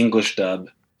an English dub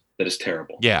that is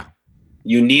terrible. Yeah.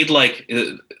 You need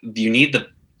the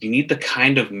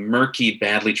kind of murky,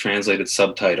 badly translated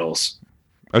subtitles.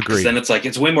 Agreed. Then it's like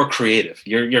it's way more creative.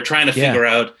 You're trying to figure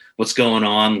out what's going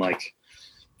on. Like,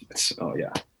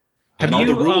 and all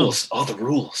the rules,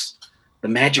 the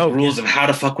magic rules of how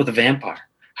to fuck with a vampire.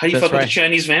 How do you fuck with a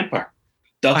Chinese vampire?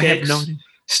 duck I have eggs, no-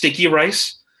 sticky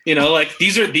rice. You know, like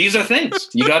these are things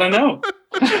you got to know.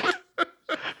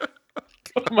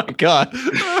 Oh my god,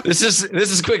 this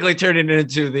is quickly turning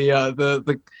into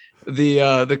the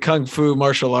kung fu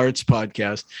martial arts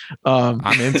podcast.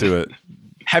 I'm into it.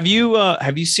 Have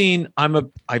you seen?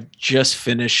 I've just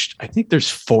finished. I think there's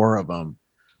 4 of them.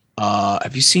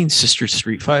 Have you seen Sister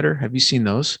Street Fighter? Have you seen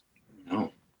those?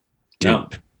 No. Dude, No.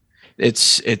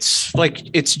 it's like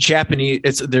it's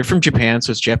Japanese. They're from Japan,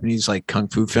 so it's Japanese like kung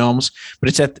fu films.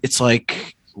 But it's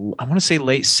like I want to say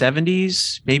late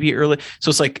 70s, maybe early. So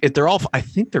it's like I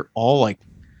think they're all like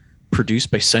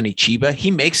produced by Sonny Chiba.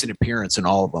 He makes an appearance in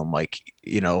all of them, like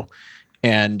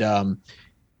and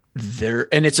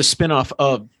it's a spinoff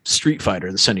of Street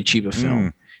Fighter, the Sonny Chiba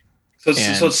film. So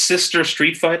it's Sister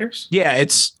Street Fighters? Yeah,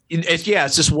 it's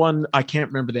just one. I can't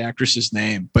remember the actress's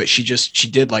name, but she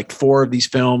did like 4 of these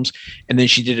films, and then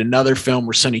she did another film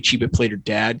where Sonny Chiba played her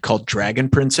dad called Dragon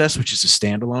Princess, which is a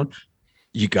standalone.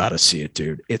 You gotta see it,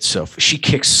 dude. She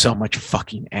kicks so much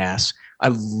fucking ass. I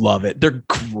love it. They're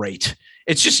great.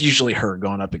 It's just usually her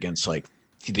going up against like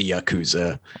the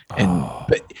Yakuza, and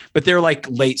but they're like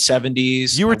late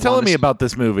 70s. You were telling me about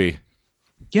this movie.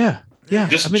 Yeah.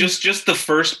 Just the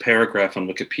first paragraph on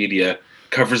Wikipedia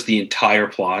covers the entire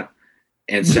plot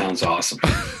and sounds awesome.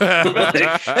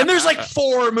 And there's like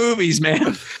 4 movies,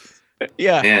 man.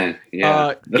 Yeah.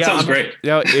 Yeah. That sounds great.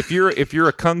 Yeah, if you're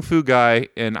a kung fu guy,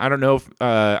 and I don't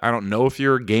know if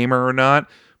you're a gamer or not,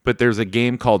 but there's a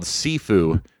game called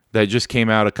Sifu that just came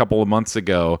out a couple of months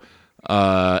ago,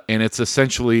 and it's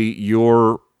essentially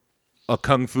you're a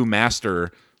kung fu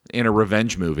master in a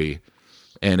revenge movie,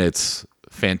 and it's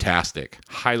fantastic.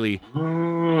 Highly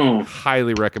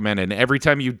recommended. And every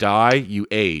time you die, you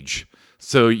age.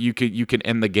 So you can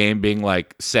end the game being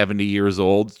like 70 years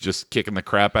old, just kicking the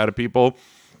crap out of people.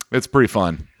 It's pretty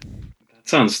fun.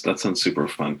 That sounds super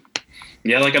fun.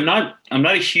 Yeah, like I'm not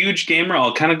a huge gamer.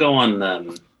 I'll kind of go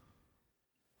on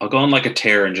like a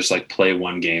tear and just like play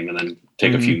one game and then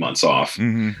take a few months off.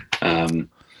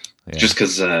 Just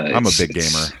because I'm a big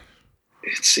gamer.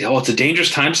 It's a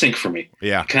dangerous time sink for me.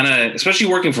 Yeah, kind of, especially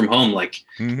working from home. Like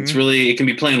it can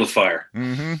be playing with fire.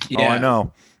 Yeah. Oh, I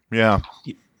know. Yeah.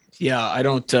 Yeah, I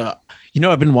don't.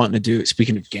 I've been wanting to do it.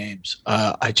 Speaking of games,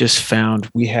 I just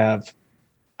found we have.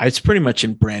 It's pretty much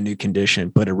in brand new condition,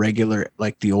 but a regular,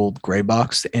 like the old gray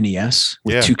box, the NES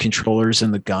with 2 controllers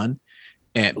and the gun,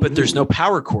 but there's no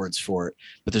power cords for it.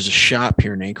 But there's a shop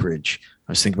here in Anchorage.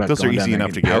 I was thinking about those are easy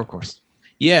enough to get. Cords.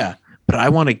 Yeah, but I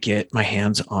want to get my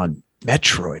hands on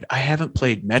Metroid. I haven't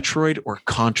played Metroid or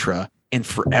Contra in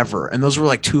forever, and those were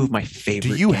like 2 of my favorite.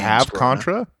 Do you have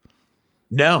Contra?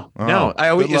 No. I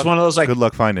always it's one of those like good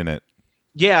luck finding it.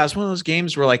 Yeah, it's one of those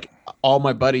games where like all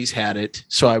my buddies had it,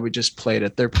 so I would just play it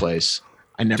at their place.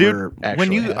 I never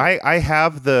actually. I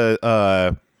have the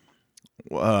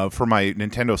for my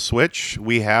Nintendo Switch,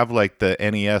 we have like the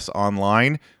NES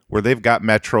Online where they've got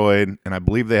Metroid, and I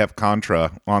believe they have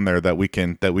Contra on there that we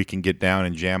can get down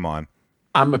and jam on.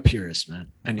 I'm a purist, man.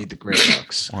 I need the gray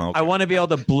box. Well, okay. I want to be able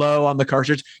to blow on the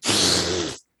cartridge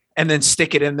and then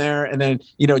stick it in there and then,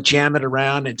 jam it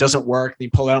around. It doesn't work. You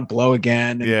pull it out and blow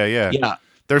again. And, yeah.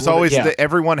 There's always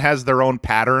everyone has their own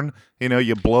pattern.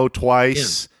 You blow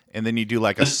twice and then you do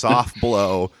like a soft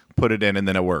blow, put it in, and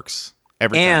then it works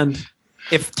every time. And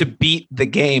if to beat the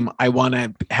game, I want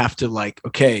to have to like,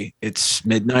 okay, it's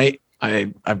midnight.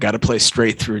 I've got to play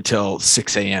straight through till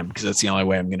 6 a.m. because that's the only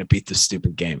way I'm going to beat this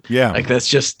stupid game. Yeah. Like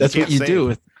that's what you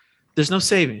do. There's no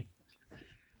saving.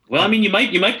 Well, I mean, you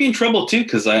might be in trouble too,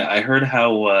 because I heard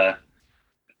how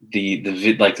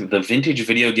the vintage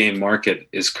video game market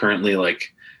is currently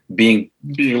like being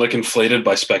like inflated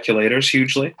by speculators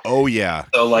hugely. Oh yeah.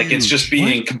 So like it's just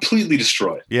being completely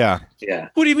destroyed. Yeah. Yeah.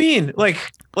 What do you mean? Like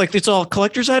it's all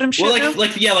collector's item shit? Well,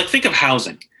 like think of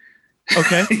housing.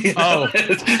 Okay. Oh.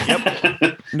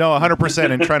 Yep. No,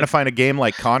 100%. And trying to find a game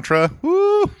like Contra,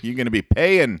 woo, you're going to be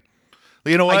paying.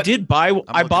 You know what?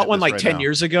 I bought one like 10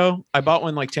 years ago. I bought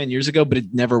one like 10 years ago, but it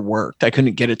never worked. I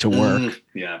couldn't get it to work.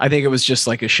 Yeah. I think it was just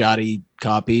like a shoddy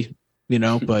copy,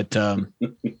 but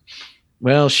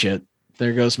well, shit.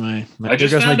 There goes my I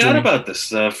just found out about this.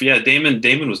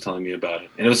 Damon was telling me about it.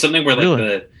 And it was something where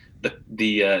like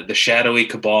the shadowy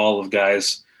cabal of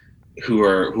guys who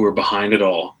are behind it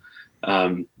all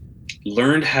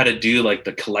learned how to do like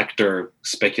the collector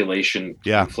speculation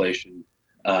inflation.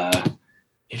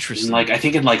 Interesting. Like I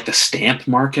think in like the stamp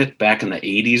market back in the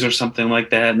 80s or something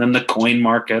like that, and then the coin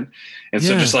market. And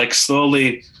so just like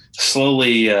slowly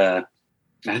I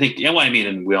think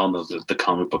and we all know the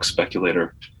comic book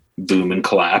speculator boom and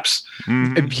collapse.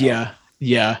 Yeah.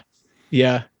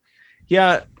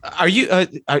 Are you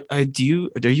do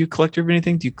you a collector of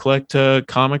anything? Do you collect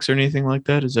comics or anything like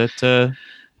that? Is that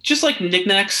Just like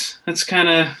knickknacks. That's kind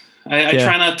of. I Yeah.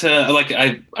 try not to like.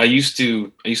 I used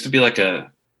to be like an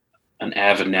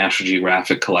avid National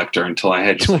Geographic collector until I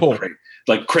had just Cool.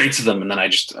 like crates of them, and then I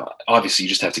just obviously you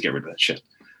just have to get rid of that shit.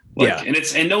 Like, Yeah.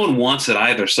 and no one wants it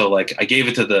either. So like I gave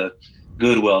it to the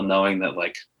Goodwill, knowing that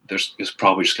like it's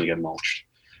probably just gonna get mulched.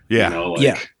 Yeah. You know, like,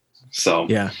 Yeah. So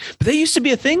Yeah, but that used to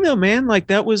be a thing though, man. Like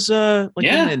that was like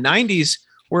Yeah. in the '90s,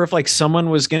 where if like someone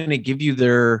was going to give you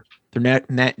their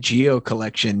Nat Geo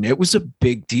collection, it was a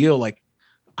big deal. Like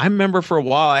I remember for a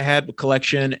while I had a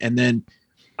collection, and then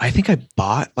I think I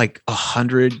bought like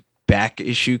 100 back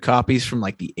issue copies from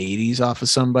like the '80s off of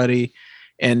somebody,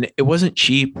 and it wasn't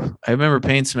cheap. I remember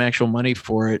paying some actual money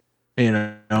for it, you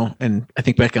know. And I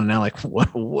think back on now, like what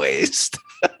a waste.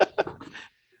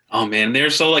 Oh man, they're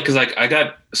so like, cause like I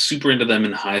got super into them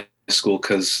in high school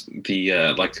because the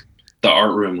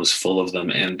art room was full of them,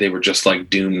 and they were just like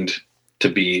doomed to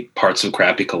be parts of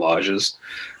crappy collages.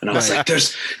 And I was Right. like,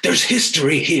 there's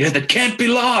history here that can't be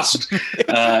lost.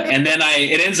 And then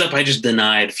it ends up I just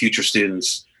denied future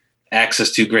students access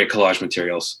to great collage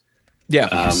materials.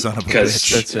 Yeah, Son of a Because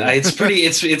bitch. That's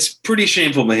it. it's pretty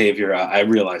shameful behavior. I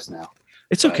realize now.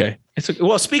 It's okay. It's okay.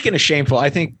 Well, speaking of shameful, I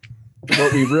think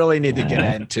what we really need to get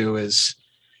into is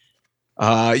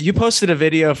you posted a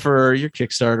video for your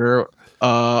Kickstarter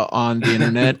on the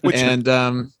internet, Which-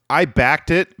 and I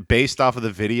backed it based off of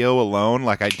the video alone.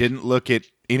 Like I didn't look at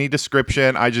any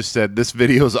description. I just said this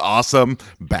video is awesome.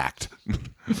 Backed.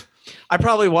 I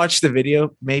probably watched the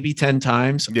video maybe 10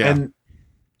 times. Yeah. And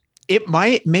it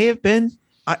may have been,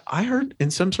 I heard in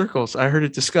some circles, I heard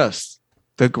it discussed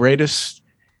the greatest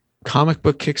comic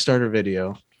book Kickstarter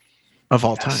video of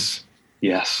all time.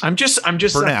 Yes. I'm just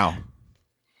For now.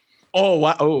 Oh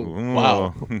wow! Oh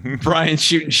wow! Brian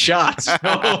shooting shots.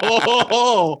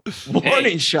 Oh,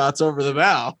 warning shots over the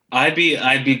bow. I'd be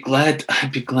glad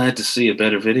to see a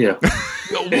better video.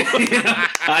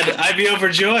 I'd be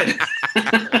overjoyed.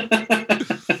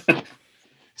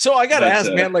 So I gotta But,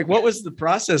 ask, man, like, what was the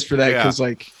process for that? Yeah. Because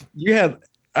like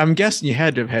I'm guessing you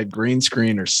had to have had green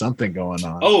screen or something going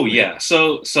on. Oh yeah.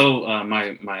 So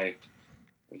my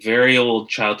very old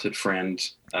childhood friend,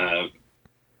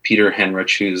 Peter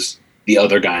Henrich, who's the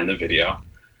other guy in the video,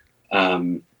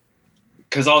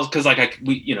 because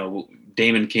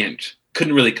Damon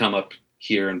couldn't really come up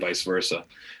here and vice versa.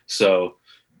 So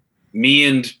me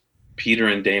and Peter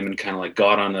and Damon kind of like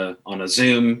got on a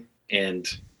Zoom and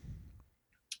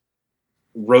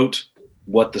wrote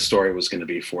what the story was going to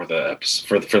be for the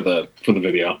episode, for the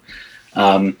video.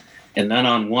 And then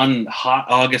on one hot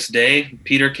August day,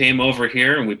 Peter came over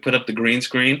here and we put up the green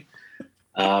screen.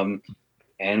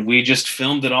 And we just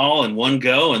filmed it all in one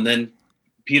go. And then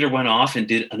Peter went off and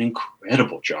did an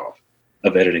incredible job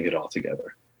of editing it all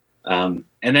together. And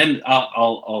then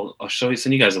I'll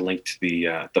send you guys a link to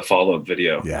the follow-up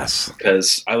video. Yes.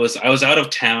 Because I was out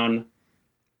of town,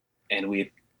 and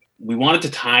we wanted to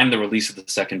time the release of the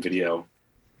second video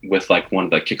with like one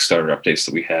of the Kickstarter updates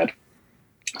that we had.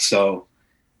 So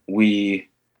we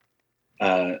we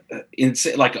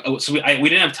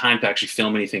didn't have time to actually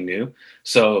film anything new.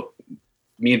 So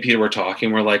me and Peter were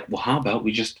talking. We're like, well, how about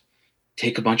we just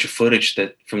take a bunch of footage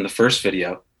from the first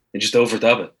video and just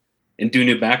overdub it and do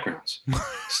new backgrounds.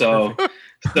 So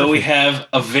we have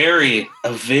a very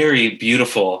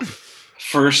beautiful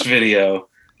first video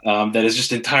that is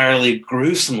just entirely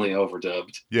gruesomely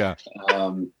overdubbed. Yeah.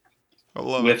 I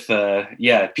love it.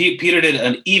 Peter did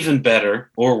an even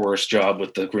better or worse job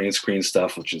with the green screen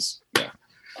stuff, which is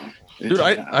Dude,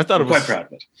 I thought it was quite proud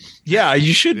of it. Yeah,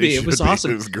 you should be. It was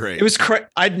awesome. It was great. It was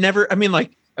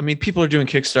people are doing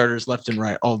Kickstarters left and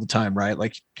right all the time, right?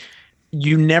 Like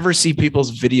you never see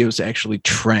people's videos actually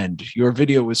trend. Your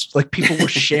video was like people were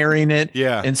sharing it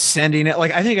Yeah. and sending it.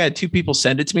 Like I think I had 2 people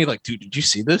send it to me like, dude, did you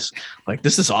see this? Like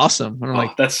this is awesome. And I'm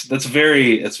like, that's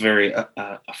very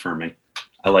affirming.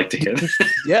 I like to hear that.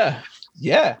 yeah.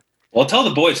 Yeah. Well, I'll tell the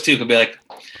boys too. Could be like,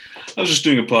 I was just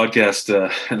doing a podcast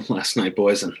last night,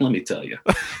 boys, and let me tell you,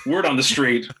 word on the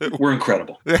street, we're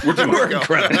incredible. We're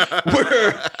incredible.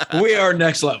 We are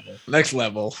next level. Next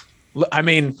level. I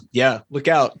mean, yeah, look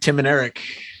out, Tim and Eric.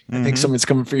 I think someone's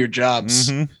coming for your jobs.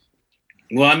 Mhm.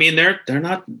 Well, I mean, they're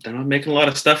not making a lot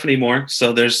of stuff anymore.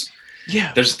 So there's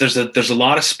a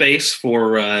lot of space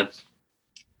for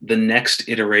the next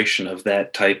iteration of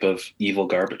that type of evil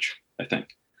garbage, I think.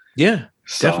 Yeah,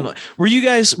 So, definitely. Were you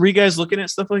guys looking at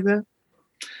stuff like that?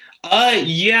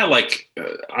 Yeah, like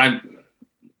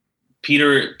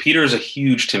Peter's a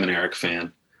huge Tim and Eric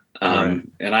fan. Right.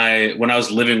 And when I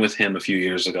was living with him a few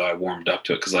years ago, I warmed up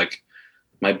to it because like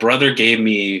my brother gave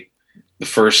me the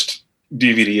first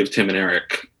DVD of Tim and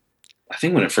Eric, I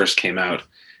think when it first came out.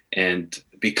 And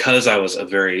because I was a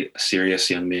very serious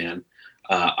young man,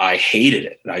 I hated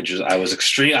it. I was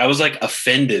extreme. I was like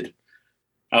offended.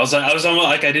 I was almost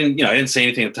like I didn't say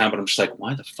anything at the time, but I'm just like,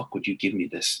 why the fuck would you give me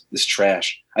this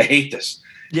trash? I hate this.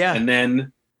 Yeah. And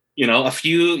then, a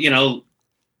few,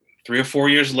 3 or 4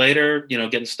 years later,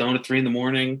 getting stoned at 3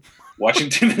 a.m, watching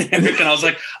Tim and Eric, and I was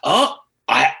like, oh,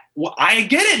 I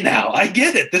get it now. I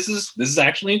get it. This is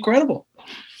actually incredible.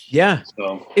 Yeah.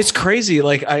 So it's crazy.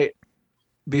 Like I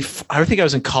think I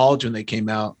was in college when they came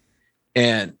out,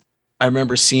 and I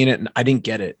remember seeing it and I didn't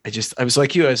get it. I was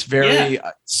like you, I was very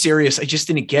serious. I just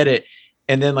didn't get it.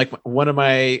 And then like when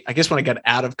I got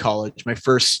out of college, my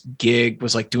first gig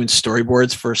was like doing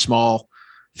storyboards for a small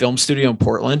film studio in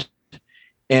Portland.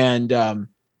 And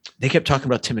they kept talking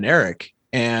about Tim and Eric.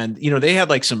 And, they had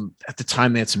like at the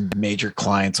time they had some major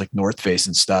clients like North Face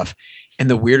and stuff. And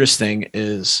the weirdest thing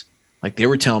is like, they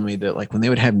were telling me that like when they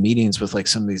would have meetings with like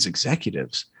some of these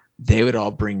executives, they would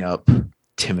all bring up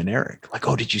Tim and Eric. Like,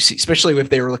 oh, did you see, especially if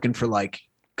they were looking for like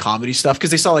comedy stuff,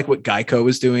 because they saw like what Geico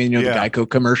was doing, the Geico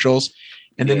commercials.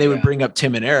 And then they would bring up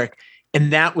Tim and Eric.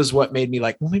 And that was what made me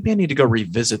like, well, maybe I need to go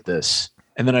revisit this.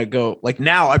 And then I go like,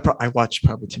 now I watch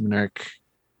probably Tim and Eric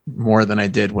more than I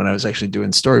did when I was actually doing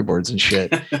storyboards and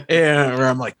shit. Yeah, where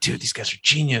I'm like, dude, these guys are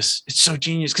genius. It's so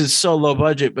genius because it's so low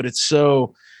budget, but it's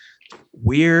so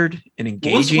weird and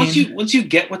engaging. Once you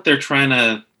get what they're trying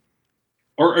to,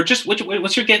 or just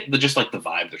once you get just like the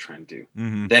vibe they're trying to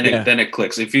do, then it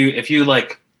clicks. If you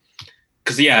like,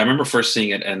 because I remember first seeing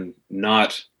it and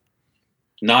not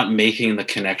making the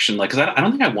connection, like, because I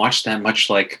don't think I watched that much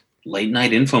like late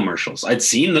night infomercials. I'd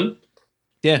seen them,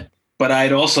 but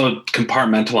I'd also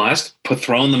compartmentalized,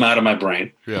 thrown them out of my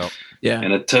brain. Yeah.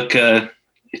 And it took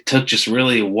just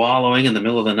really wallowing in the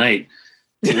middle of the night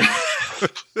to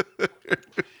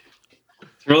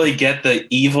really get the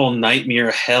evil nightmare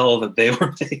hell that they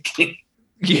were making.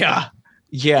 Yeah.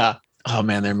 Oh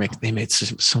man, they made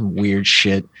some weird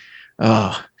shit.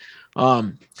 Oh,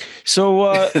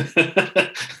 so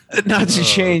not to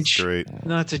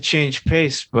change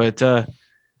pace, but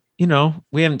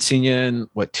we haven't seen you in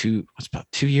about 2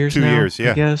 years now? 2 years,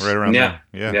 yeah, I guess. right around there.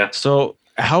 Yeah. So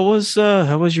how was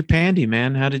your pandy,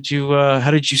 man? How did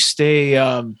you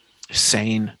stay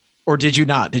sane, or did you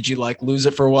not? Did you like lose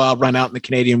it for a while, run out in the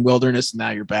Canadian wilderness, and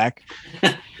now you're back?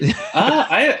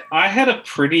 I had a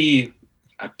pretty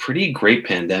great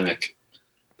pandemic.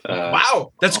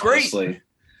 Wow, that's honestly. Great.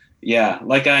 Yeah,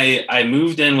 like I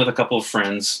moved in with a couple of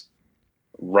friends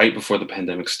right before the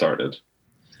pandemic started.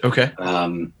 Okay.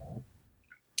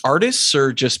 Artists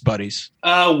or just buddies?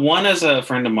 One is a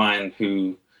friend of mine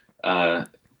who does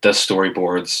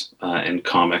storyboards and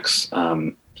comics.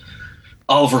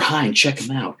 Oliver Hine, check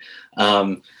him out.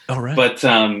 All right. But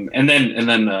and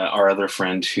then our other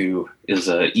friend who is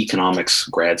an economics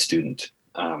grad student.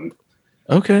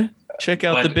 Okay. Check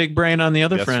out the big brain on the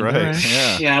other friend. Right.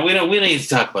 Right. Yeah, we don't need to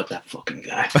talk about that fucking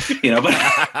guy.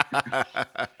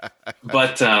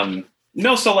 But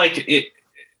no, so like it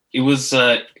was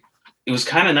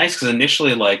kind of nice because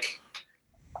initially like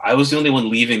I was the only one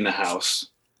leaving the house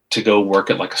to go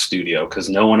work at like a studio because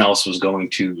no one else was going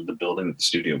to the building that the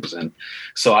studio was in.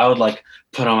 So I would like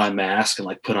put on my mask and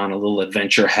like put on a little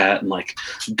adventure hat and like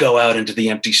go out into the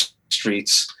empty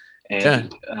streets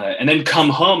and then come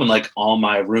home and like all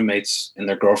my roommates and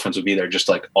their girlfriends would be there just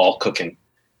like all cooking.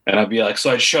 And I'd be like,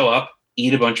 so I'd show up,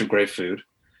 eat a bunch of great food,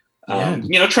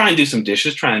 try and do some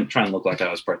dishes, try and look like I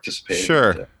was participating.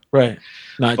 Sure. Right.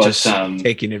 Not just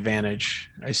taking advantage.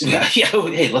 I see. Yeah.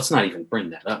 Hey, let's not even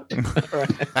bring that up.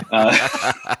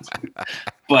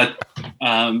 But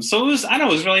so it was, I don't know,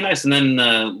 it was really nice. And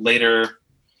then later,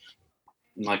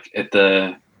 like at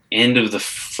the end of the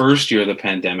first year of the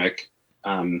pandemic,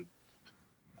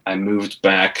 I moved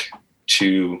back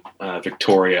to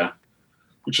Victoria,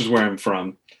 which is where I'm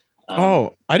from. I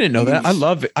didn't know that.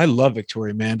 I love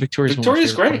Victoria, man. Victoria's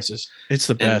great. Places. It's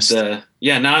the best. And,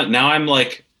 now I'm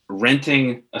like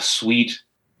renting a suite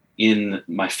in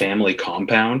my family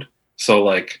compound. So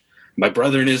like my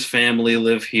brother and his family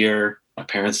live here. My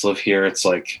parents live here. It's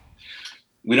like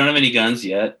we don't have any guns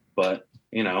yet, but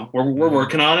we're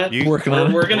working on it. We're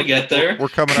gonna get there. We're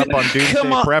coming up on Doomsday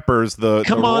Preppers.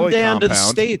 Come on down compound. to the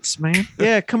States, man.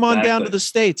 Yeah, come on down to the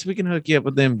States. We can hook you up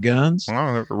with them guns.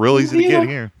 Well, they're real easy to get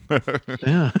here.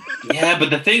 Yeah, but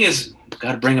the thing is,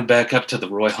 got to bring them back up to the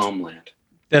Roy homeland.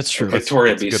 That's true.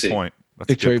 Victoria, that's BC. A good point.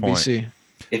 Victoria, BC.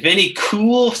 If any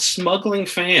cool smuggling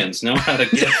fans know how to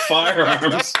get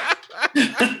firearms,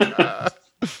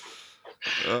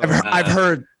 I've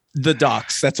heard The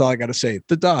docks. That's all I got to say.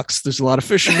 The docks. There's a lot of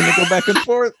fishing when they go back and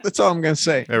forth. That's all I'm going to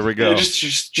say. There we go. Yeah,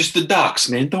 just the docks,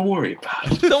 man. Don't worry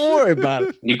about it. Don't worry about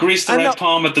it. You grease the I know- right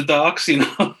palm at the docks, you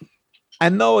know. I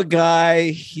know a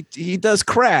guy. He does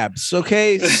crabs.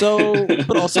 Okay, so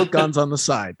but also guns on the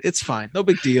side. It's fine. No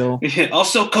big deal. Yeah,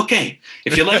 also cocaine.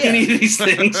 If you like any of these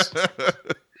things,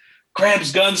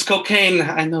 crabs, guns, cocaine.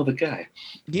 I know the guy.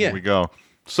 Yeah. There we go.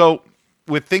 So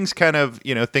with things kind of,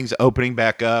 things opening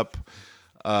back up,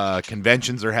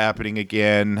 conventions are happening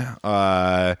again.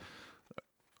 Are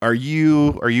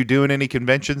you doing any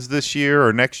conventions this year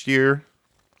or next year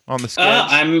on the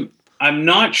schedule? I'm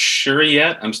not sure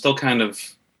yet. I'm still kind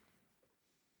of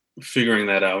figuring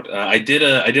that out. I did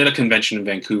a convention in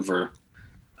Vancouver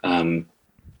a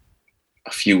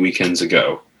few weekends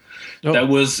ago. Oh. It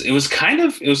was kind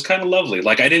of lovely.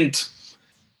 Like I didn't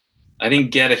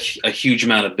get a huge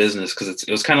amount of business because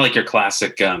it was kind of like your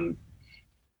classic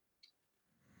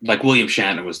like William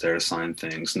Shatner was there to sign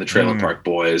things and the Trailer Park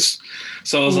Boys.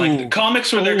 So it was like the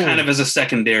comics were there kind of as a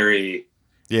secondary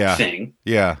thing.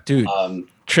 Yeah. Dude.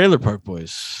 Trailer Park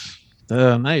Boys.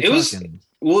 Now you're talking.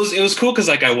 It was cool because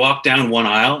like I walked down one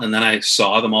aisle and then I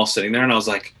saw them all sitting there and I was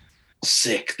like,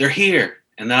 sick, they're here.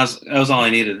 And that was all I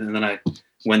needed. And then I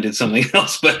went and did something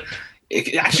else. But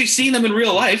actually seeing them in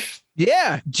real life.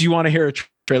 Yeah. Do you want to hear a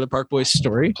Trailer Park Boys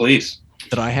story? Please.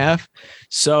 That I have.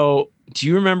 So do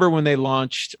you remember when they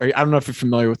launched, or I don't know if you're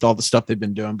familiar with all the stuff they've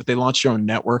been doing, but they launched their own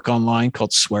network online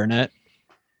called SwearNet.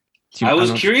 I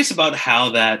was curious about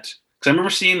how that, because I remember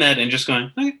seeing that and just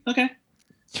going, okay.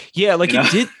 Yeah, like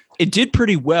it did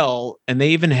pretty well. And they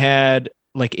even had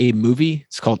like a movie.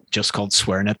 It's called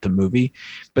SwearNet, the movie.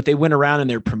 But they went around and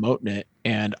they were promoting it.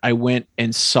 And I went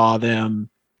and saw them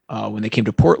when they came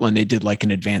to Portland. They did like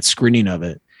an advanced screening of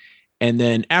it. And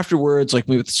then afterwards, like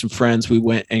me with some friends, we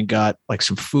went and got like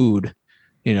some food,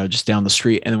 just down the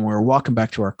street. And then we were walking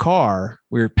back to our car.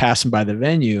 We were passing by the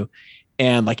venue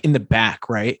and like in the back,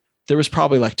 right? There was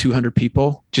probably like 200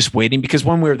 people just waiting because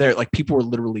when we were there, like people were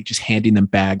literally just handing them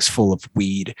bags full of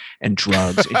weed and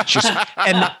drugs.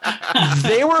 And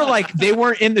they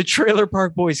weren't in the Trailer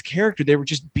Park Boys character. They were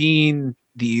just being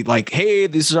the like, hey,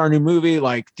 this is our new movie.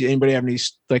 Like, did anybody have any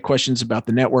like questions about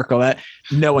the network? All that.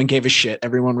 No one gave a shit.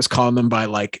 Everyone was calling them by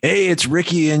like, hey, it's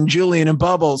Ricky and Julian and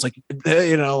Bubbles. Like,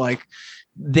 like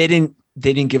they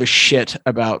didn't give a shit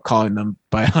about calling them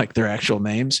by like their actual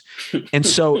names. And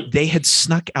so they had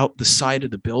snuck out the side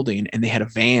of the building and they had a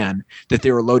van that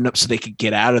they were loading up so they could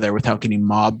get out of there without getting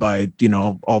mobbed by,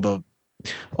 all the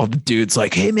dudes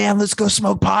like, hey man, let's go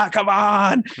smoke pot. Come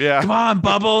on. Yeah. Come on,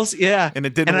 Bubbles. Yeah. And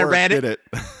it didn't and work, I ran did it?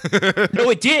 No,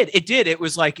 it did. It did. It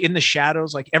was like in the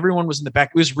shadows, like everyone was in the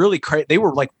back. It was really crazy. They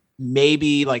were like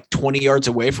maybe like 20 yards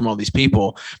away from all these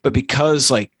people, but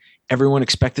because like everyone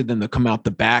expected them to come out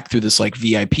the back through this like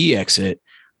VIP exit.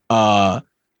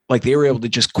 Like they were able to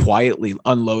just quietly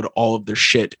unload all of their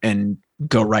shit and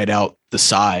go right out the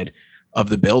side of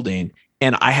the building.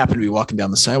 And I happened to be walking down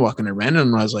the sidewalk and I ran in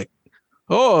and I was like,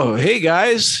 oh, hey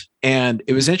guys. And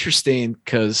it was interesting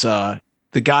because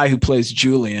the guy who plays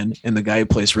Julian and the guy who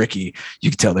plays Ricky,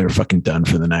 you could tell they were fucking done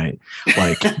for the night.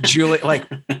 Like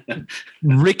Julian,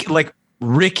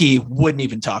 Ricky wouldn't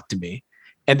even talk to me.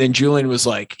 And then Julian was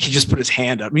like, he just put his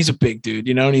hand up. He's a big dude,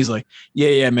 and he's like,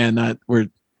 yeah, man, we're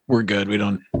good.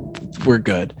 We're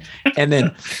good. And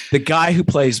then the guy who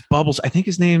plays Bubbles, I think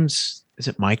his name's, is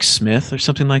it Mike Smith or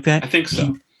something like that? I think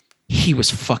so. He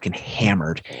was fucking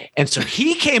hammered. And so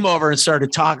he came over and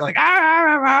started talking like,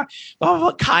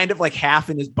 kind of like half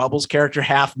in his Bubbles character,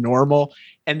 half normal.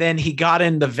 And then he got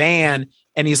in the van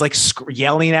and he's like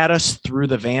yelling at us through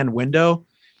the van window,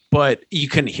 but you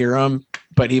couldn't hear him.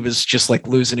 But he was just like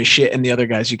losing his shit. And the other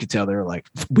guys, you could tell they were like,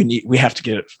 we have to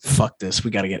get it. Fuck this.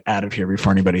 We got to get out of here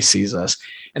before anybody sees us.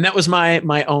 And that was my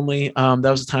only, that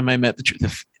was the time I met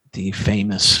the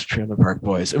famous Trailer Park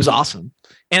Boys. It was awesome.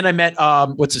 And I met,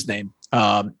 what's his name?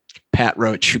 Pat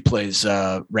Roach, who plays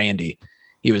Randy.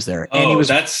 He was there. And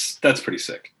that's pretty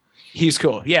sick. He's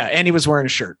cool. Yeah. And he was wearing a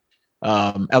shirt.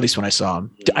 At least when I saw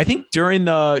him, I think during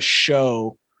the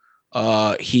show,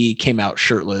 he came out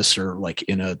shirtless or like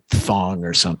in a thong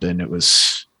or something. It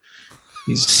was,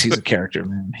 he's a character,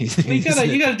 man.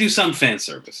 You gotta do some fan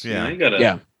service. Yeah.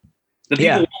 The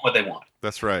people want what they want.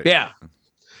 That's right. Yeah.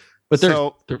 But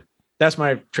that's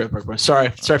my Trailer Park Boys. Sorry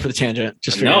for the tangent.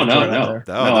 Just no.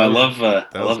 I love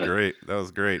that was it. great. That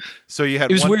was great. So you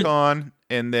had one weird. Con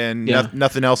and then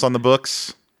nothing else on the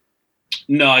books.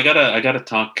 No, I gotta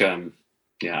talk.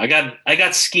 I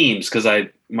got schemes because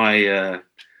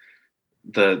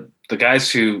the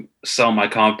guys who sell my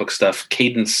comic book stuff,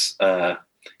 Cadence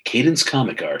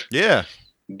Comic Art. Yeah.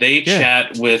 They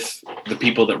chat with the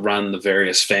people that run the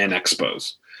various fan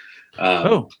expos.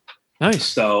 Nice.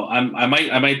 So I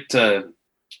might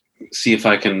see if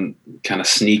I can kind of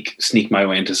sneak my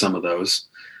way into some of those.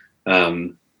 Yeah,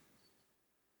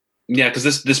 because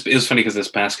this is funny because this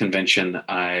past convention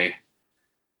I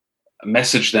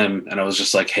messaged them and I was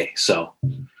just like, hey, so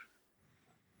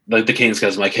like the Cadence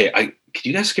guys, I'm like, hey, could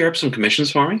you guys scare up some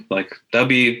commissions for me? Like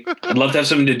I'd love to have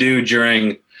something to do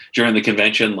during the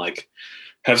convention, like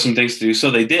have some things to do.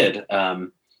 So they did.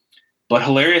 But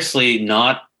hilariously,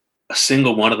 not a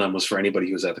single one of them was for anybody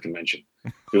who was at the convention.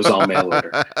 It was all mail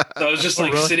order. So I was just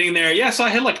like sitting there. Yeah. So I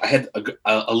had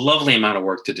a lovely amount of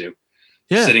work to do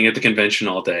sitting at the convention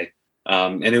all day.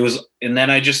 And then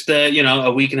I just,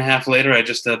 a week and a half later, I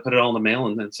just put it all in the mail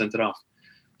and then sent it off.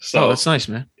 So that's nice,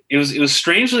 man. It was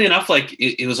strangely enough, like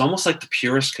it was almost like the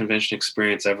purest convention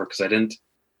experience ever. Cause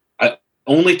I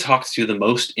only talked to the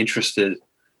most interested,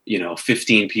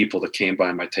 15 people that came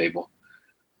by my table.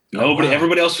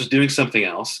 Everybody else was doing something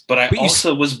else, but I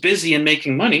also was busy and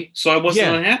making money. So I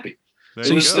wasn't unhappy.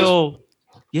 So you still,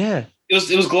 it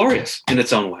was glorious in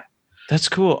its own way. That's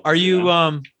cool. Are you,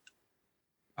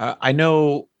 I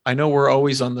know we're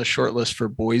always on the short list for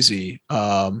Boise.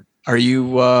 Are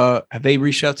you, have they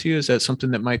reached out to you? Is that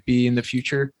something that might be in the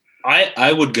future?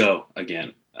 I would go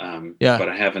again. But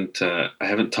I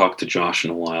haven't talked to Josh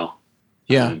in a while.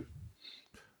 Yeah.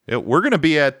 We're going to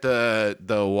be at the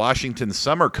Washington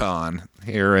Summer Con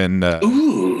here in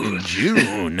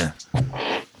June.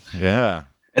 Yeah.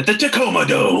 At the Tacoma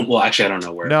Dome. Well, actually, I don't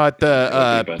know where. No, at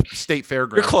the State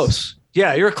Fairgrounds. You're close.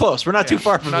 Yeah, you're close. We're not too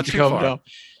far from the Tacoma Dome.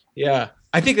 Yeah.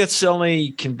 I think that's the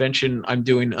only convention I'm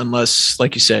doing unless,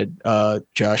 like you said,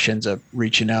 Josh ends up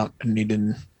reaching out and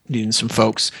needing some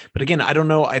folks. But again, I don't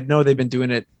know. I know they've been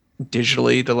doing it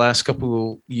digitally the last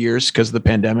couple of years because of the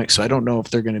pandemic. So I don't know if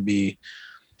they're going to be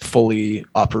fully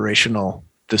operational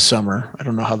this summer. I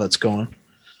don't know how that's going.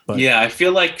 But. Yeah, I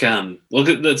feel like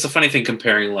it's a funny thing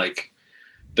comparing like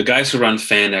the guys who run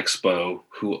Fan Expo,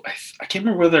 who I can't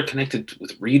remember whether they're connected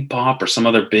with Reed Pop or some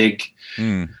other big.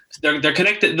 They're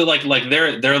connected.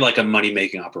 They're like a money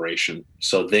making operation,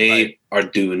 so they are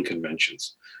doing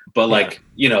conventions. But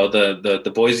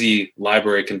the Boise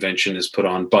Library Convention is put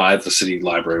on by the city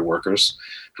library workers,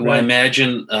 who I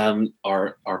imagine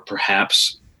are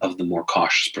perhaps of the more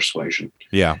cautious persuasion.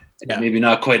 Yeah. Maybe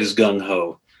not quite as gung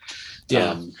ho.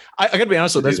 Yeah. I gotta be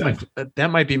honest with you,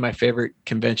 that might be my favorite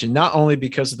convention, not only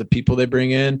because of the people they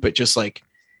bring in, but just like,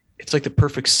 it's like the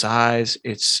perfect size.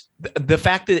 It's the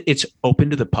fact that it's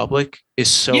open to the public is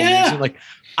so amazing. Like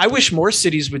I wish more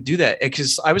cities would do that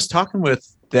because I was talking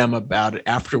with them about it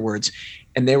afterwards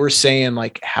and they were saying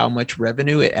like how much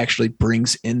revenue it actually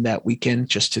brings in that weekend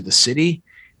just to the city.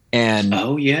 And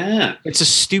it's a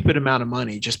stupid amount of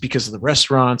money just because of the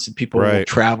restaurants and people will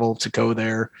travel to go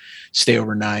there, stay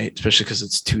overnight, especially because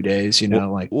it's 2 days,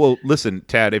 Well, listen,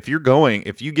 Tad, if you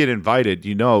get invited,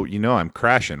 I'm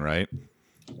crashing, right?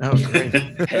 Oh,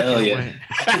 great. Hell yeah.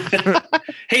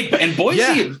 Hey, and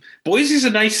Boise's a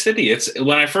nice city. It's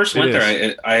when I first went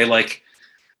there, I like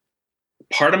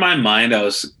part of my mind, I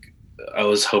was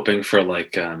hoping for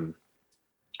like,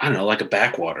 I don't know, like a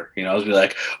backwater, I was be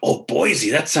like, oh,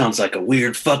 Boise, that sounds like a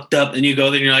weird, fucked up. And you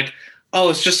go there and you're like, oh,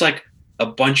 it's just like a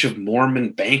bunch of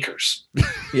Mormon bankers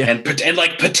and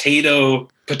like potato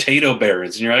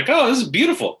barons. And you're like, oh, this is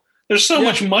beautiful. There's so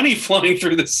much money flowing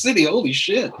through the city. Holy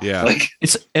shit. Yeah. Like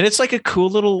it's like a cool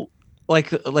little,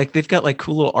 like they've got like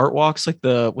cool little art walks, like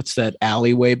what's that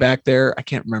alleyway back there? I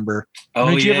can't remember. Oh,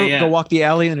 did you ever go walk the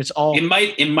alley and it's all, it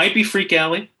might be Freak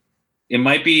Alley. It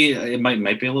might be a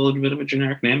little bit of a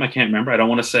generic name. I can't remember. I don't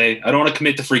want to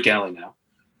commit to Freak Alley now.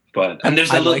 But and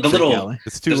there's the little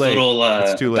it's too late.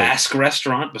 It's too late. Basque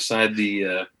restaurant beside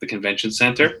the convention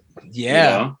center.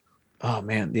 Yeah. Oh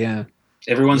man, yeah.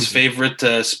 Everyone's favorite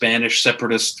Spanish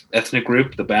separatist ethnic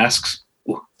group, the Basques.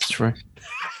 Ooh. That's right.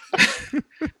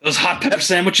 Those hot pepper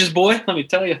sandwiches, boy. Let me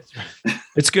tell you,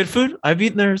 it's good food. I've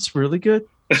eaten there. It's really good.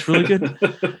 It's really good.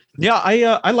 Yeah,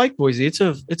 I like Boise. It's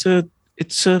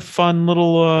a fun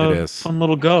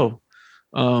little go.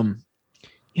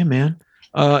 Yeah, man.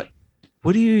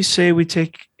 What do you say we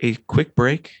take a quick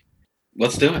break?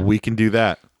 Let's do it. We can do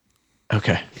that.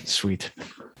 Okay, sweet.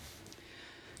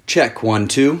 Check 1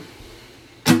 2.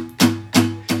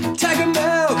 Tiger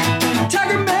milk,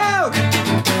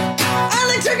 I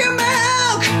like tiger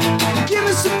milk. Give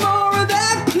us some more of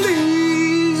that,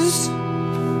 please.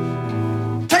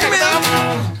 Tiger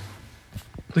milk.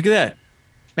 Look at that.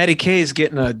 Matty K is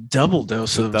getting a double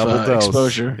dose of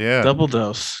exposure. Yeah. Double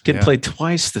dose. Getting played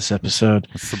twice this episode.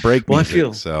 It's the break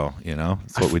music, so,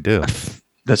 that's what we do.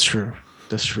 That's true.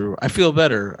 That's true. I feel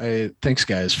better. Thanks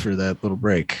guys for that little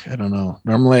break. I don't know.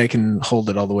 Normally I can hold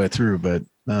it all the way through, but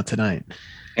not tonight.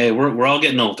 Hey, we're all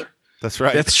getting older. That's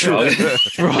right. That's true.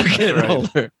 We're all getting right.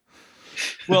 older.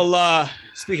 Well,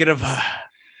 speaking of,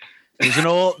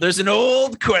 there's an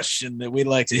old question that we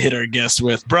like to hit our guests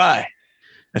with. Bri, I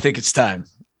think it's time.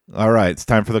 All right, it's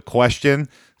time for the question.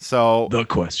 So The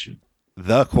question.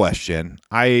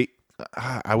 I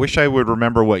wish I would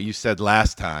remember what you said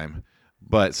last time,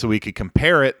 but so we could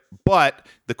compare it. But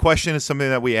the question is something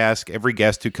that we ask every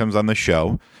guest who comes on the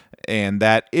show, and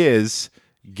that is,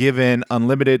 given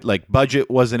unlimited, like budget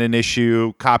wasn't an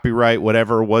issue, copyright,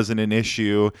 whatever wasn't an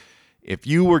issue, if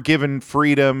you were given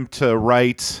freedom to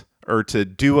write or to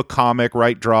do a comic,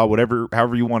 write, draw, whatever,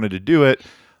 however you wanted to do it,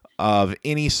 of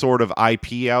any sort of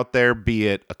IP out there, be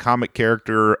it a comic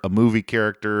character, a movie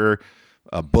character,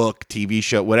 a book, TV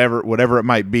show, whatever it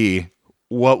might be,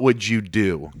 what would you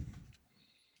do?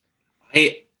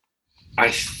 I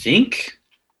think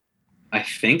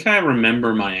I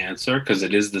remember my answer because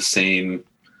it is the same.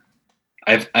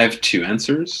 I have two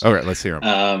answers. All right, let's hear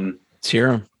them. Let's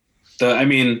hear them.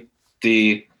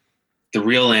 The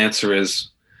real answer is,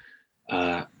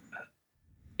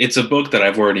 it's a book that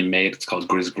I've already made. It's called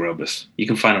Grizz Grobus. You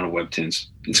can find it on Webtoons.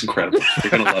 It's incredible.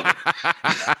 You're gonna love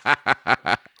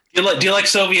it. Do you like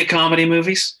Soviet comedy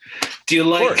movies? Do you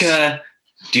like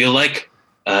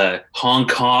Hong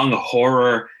Kong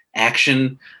horror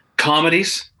action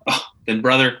comedies? Oh, then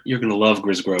brother, you're gonna love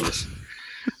Grizz Grobus.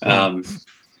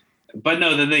 But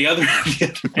no, then the other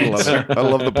I love it. I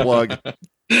love the plug.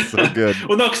 So good.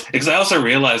 Well, no, because I also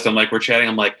realized we're chatting.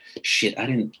 I'm like, shit, I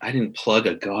didn't plug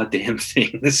a goddamn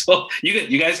thing. This whole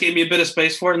you guys gave me a bit of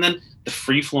space for it, and then the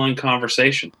free flowing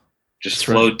conversation just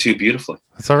flowed too beautifully.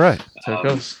 That's all right. That's how it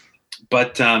goes.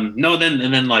 But no,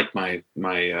 then like my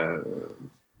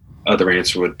other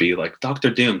answer would be like Doctor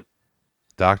Doom.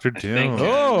 Dr. think, Doom.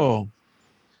 Oh,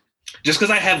 Just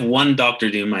because I have one Doctor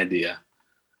Doom idea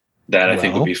that I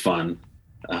think would be fun.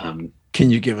 can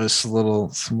you give us some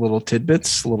little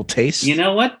tidbits, a little taste? You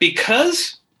know what?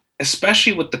 Because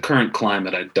especially with the current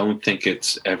climate, I don't think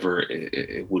it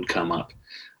would come up.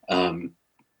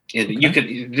 You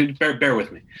could bear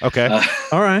with me. Okay.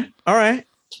 All right.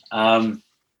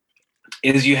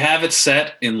 Is you have it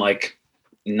set in like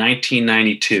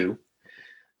 1992.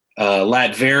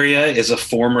 Latveria is a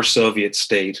former Soviet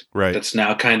state that's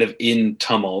now kind of in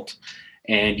tumult,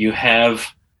 and you have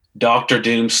Doctor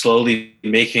Doom slowly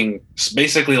making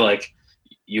basically like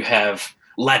you have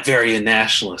Latvian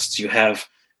nationalists, you have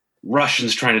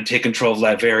Russians trying to take control of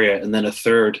Latveria, and then a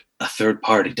third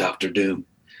party, Doctor Doom,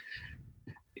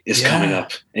 is coming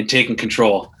up and taking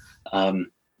control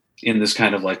in this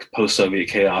kind of like post-Soviet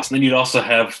chaos. And then you'd also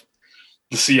have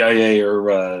the CIA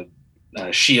or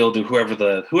Shield or whoever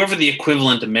the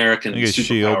equivalent American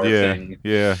superpower thing.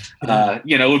 Yeah.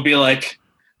 Would be like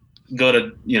go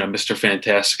to Mr.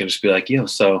 Fantastic and just be like,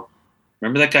 so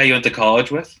remember that guy you went to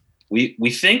college with?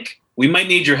 We think we might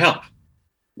need your help.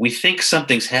 We think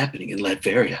something's happening in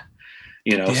Latveria.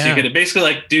 So you could basically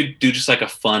like do just like a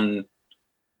fun.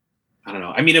 I don't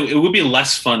know. I mean, it would be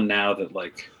less fun now that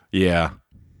like the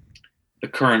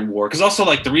current war, because also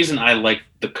like the reason I like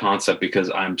the concept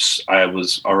because I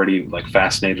was already like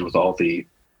fascinated with all the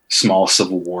small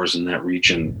civil wars in that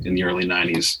region in the early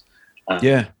 90s.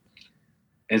 And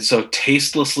so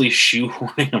tastelessly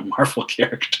shoehorning a Marvel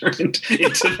character into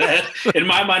that, in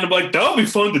my mind, I'm like, that would be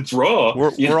fun to draw.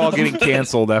 We're all getting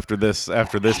canceled after this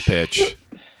pitch.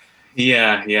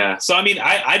 Yeah. So I mean,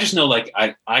 I just know like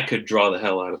I could draw the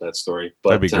hell out of that story. But,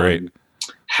 that'd be great.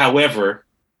 However,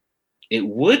 it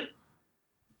would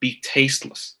be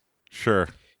tasteless. Sure.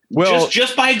 Well,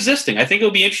 just by existing, I think it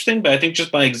would be interesting, but I think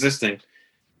just by existing,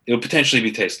 it would potentially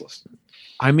be tasteless.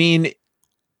 I mean,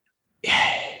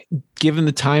 given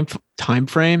the time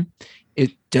frame,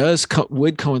 it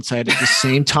would coincide at the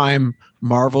same time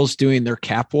Marvel's doing their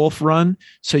Capwolf run,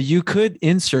 so you could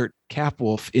insert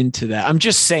Capwolf into that. I'm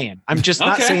just saying. I'm just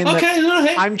not saying that.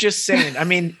 Okay. I'm just saying. I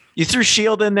mean, you threw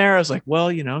Shield in there. I was like,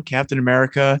 well, Captain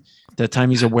America. At that time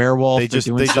he's a werewolf. They just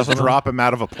drop him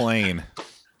out of a plane.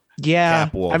 Yeah.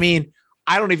 Capwolf. I mean,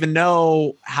 I don't even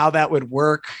know how that would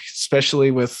work,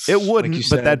 especially with it wouldn't, like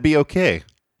but that'd be okay.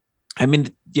 I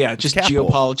mean, yeah, just Capwolf.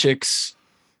 geopolitics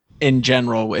in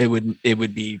general, it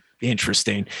would be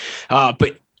interesting.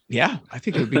 But yeah, I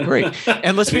think it would be great.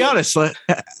 And let's be honest,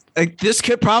 this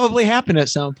could probably happen at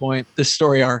some point. This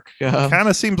story arc kind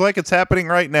of seems like it's happening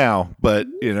right now, but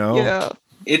yeah,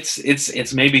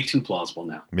 it's maybe too plausible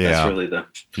now. Yeah. That's really the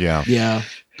yeah.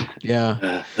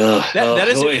 Yeah.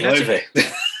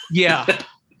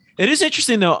 It is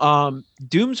interesting though.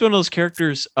 Doom's one of those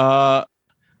characters.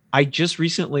 I just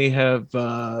recently have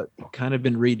kind of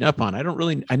been reading up on. I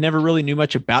never really knew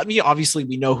much about me. Obviously,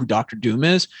 we know who Doctor Doom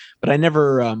is, but I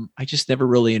just never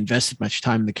really invested much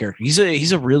time in the character.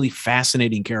 He's a really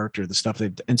fascinating character. The stuff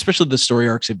and especially the story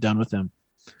arcs they've done with him.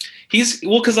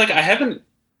 Because like I haven't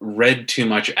read too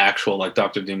much actual like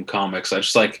Doctor Doom comics. I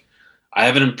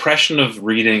have an impression of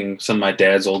reading some of my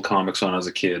dad's old comics when I was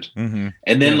a kid, and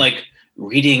then like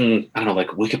reading I don't know like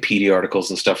Wikipedia articles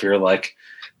and stuff. You're like,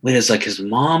 wait, is like his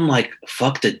mom like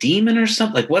fucked a demon or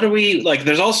something? Like, what are we like?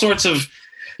 There's all sorts of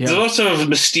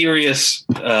mysterious,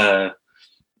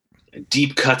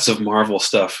 deep cuts of Marvel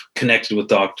stuff connected with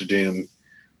Doctor Doom.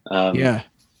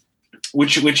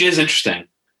 Which is interesting.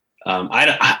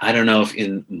 I don't know if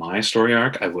in my story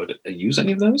arc I would use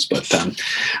any of those, but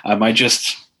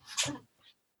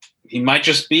he might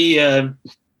just be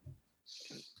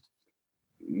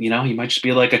he might just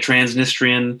be like a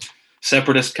Transnistrian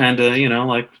separatist kind of,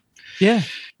 might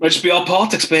just be all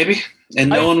politics, baby, and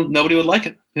nobody would like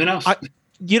it. Who knows? I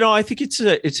think it's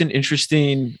an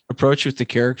interesting approach with the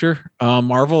character.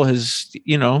 Marvel and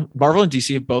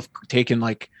DC have both taken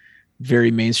like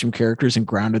very mainstream characters and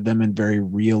grounded them in very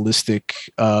realistic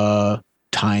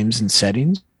times and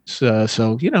settings.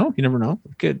 So you never know.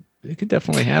 It could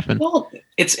definitely happen. Well,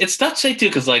 it's tough to say too,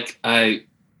 because like I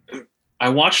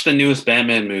watched the newest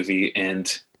Batman movie,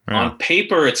 and on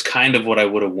paper it's kind of what I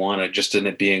would have wanted, just in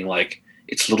it being like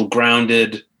it's a little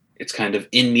grounded. It's kind of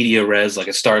in media res. Like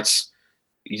it starts,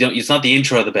 it's not the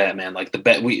intro of the Batman. Like the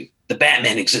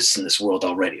Batman exists in this world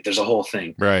already. There's a whole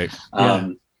thing, right?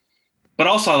 But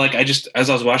also, like as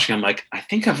I was watching, I'm like, I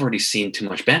think I've already seen too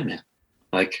much Batman.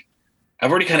 Like I've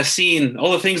already kind of seen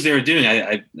all the things they were doing.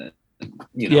 I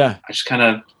just kind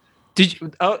of did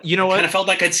you? Oh, you know what? Kind of felt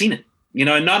like I'd seen it.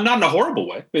 And not in a horrible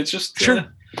way. It's just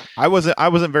sure. I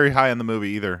wasn't very high on the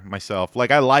movie either myself.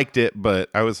 Like I liked it, but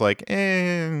I was like,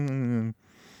 eh.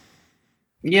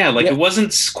 Yeah, like it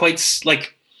wasn't quite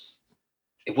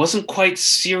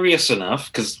serious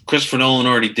enough, because Christopher Nolan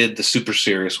already did the super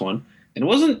serious one, and it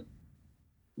wasn't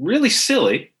really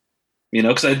silly,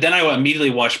 because then I immediately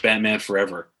watched Batman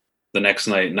Forever the next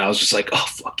night, and I was just like, oh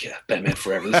fuck yeah, Batman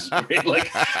Forever, this is great. Like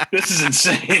this is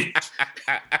insane.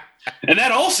 And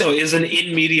that also is an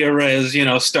in media res,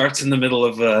 starts in the middle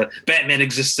of Batman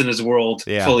exists in his world,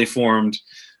 fully formed,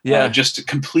 just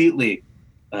completely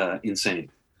insane.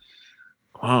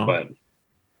 Wow. But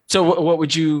so what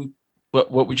would you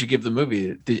give the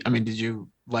movie? Did you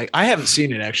like? I haven't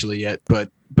seen it actually yet, but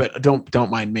don't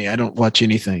mind me. I don't watch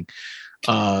anything.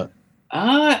 I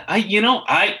don't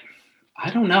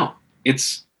know.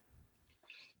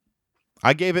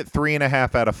 I gave it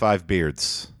 3.5 out of 5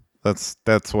 beards. That's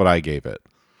what I gave it.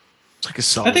 It's like a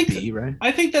solid B, right?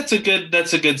 I think that's a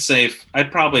good safe.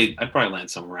 I'd probably land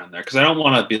somewhere around there, because I don't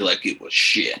want to be like it was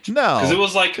shit. No, because it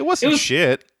wasn't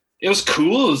shit. It was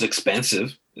cool. It was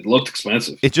expensive. It looked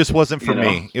expensive. It just wasn't for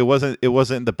me. It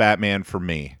wasn't the Batman for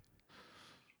me.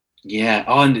 Yeah.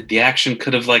 Oh, and the action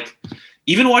could have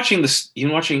even watching the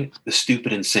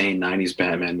stupid, insane 90s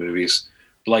Batman movies,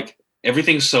 like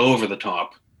everything's so over the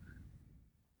top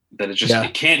that it just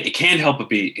it can't help but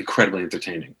be incredibly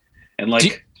entertaining. And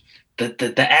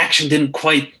the action didn't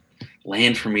quite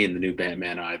land for me in the new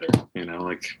Batman either. I don't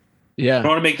want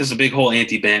to make this a big whole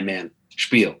anti-Batman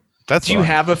spiel. Do you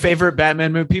have a favorite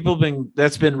Batman movie?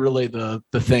 That's been really the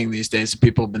thing these days.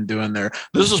 People have been doing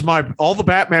this is all the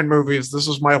Batman movies. This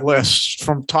is my list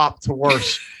from top to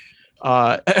worst.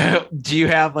 Do you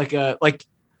have I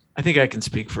think I can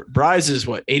speak for Bryce is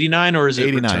what, 89 or is it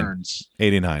 89. Returns?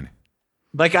 89.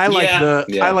 Like I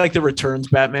like the Returns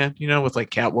Batman, with like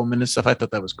Catwoman and stuff. I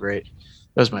thought that was great.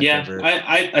 That was my favorite.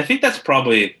 I think that's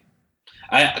probably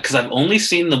because I've only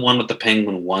seen the one with the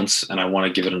Penguin once, and I want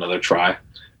to give it another try.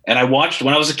 And I watched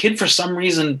when I was a kid. For some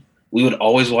reason, we would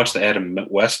always watch the Adam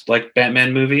West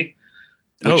Batman movie,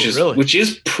 which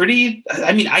is pretty.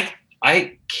 I mean, I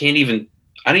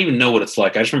don't even know what it's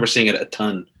like. I just remember seeing it a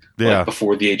ton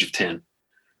before the age of 10.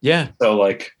 Yeah. So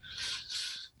I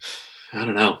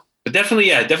don't know, but definitely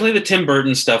the Tim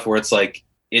Burton stuff where it's like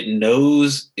it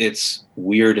knows it's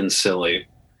weird and silly,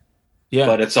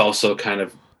 but it's also kind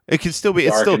of it can still be.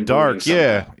 It's still dark.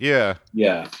 Yeah.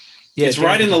 Yeah, it's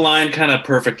riding the line kind of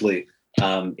perfectly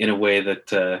in a way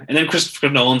that, and then Christopher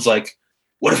Nolan's like,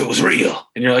 "What if it was real?"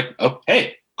 And you're like, "Oh,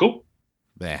 hey, cool,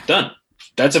 done.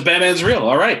 That's if Batman's real.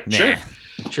 All right, sure."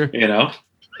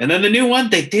 And then the new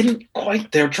one, they didn't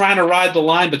quite. They're trying to ride the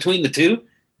line between the two.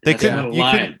 They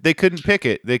couldn't pick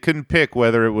it. They couldn't pick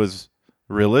whether it was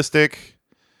realistic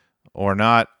or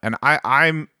not. And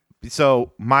I'm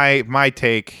so my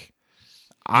take.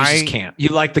 just camp. You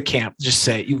like the camp. Just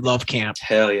say it. You love camp.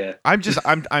 Hell yeah.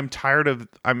 I'm tired of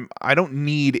I don't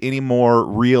need any more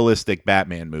realistic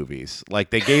Batman movies. Like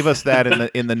they gave us that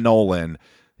in the Nolan,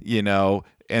 and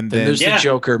Then then there's Yeah. the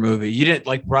Joker movie. You didn't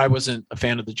like. I wasn't a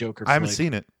fan of the Joker. I haven't flick.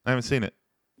 seen it.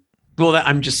 Well,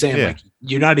 I'm just saying, Yeah.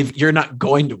 like you're not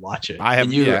going to watch it. I have.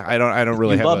 And you, Yeah, I don't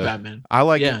really you have. love Batman. I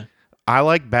like. Yeah. I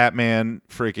like Batman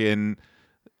freaking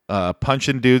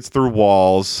punching dudes through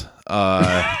walls.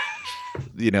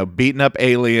 Beating up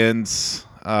aliens.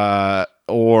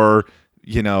 Or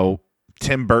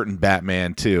Tim Burton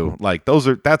Batman too. Like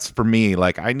that's for me.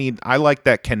 Like I like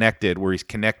that connected where he's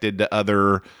connected to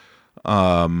other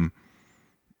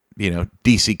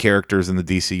DC characters in the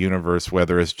DC universe,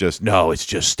 whether it's just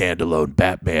standalone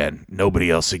Batman. Nobody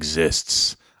else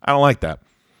exists. I don't like that.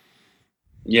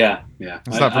 Yeah.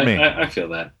 It's not for me. I feel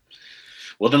that.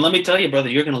 Well, then let me tell you, brother,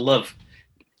 you're gonna love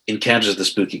Encounters of the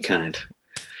Spooky Kind.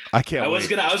 I can't I was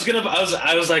wait.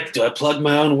 like, do I plug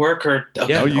my own work or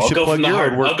okay, Yeah, you I'll should go plug from the your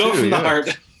heart. own work I'll go too, from the yeah.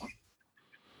 heart.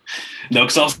 No,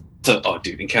 because also,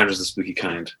 Encounters of the Spooky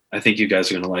Kind. I think you guys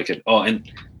are gonna like it. Oh,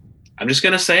 and I'm just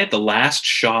gonna say it. The last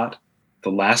shot, the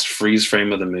last freeze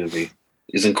frame of the movie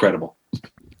is incredible.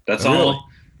 That's Oh, all. really?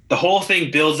 The whole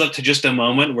thing builds up to just a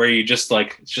moment where you just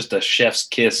like it's just a chef's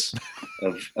kiss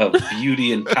of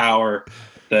beauty and power.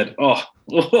 That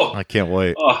I can't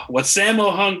wait. what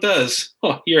Sammo Hung does.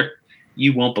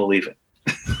 You won't believe it.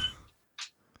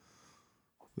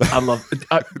 I love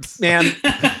man.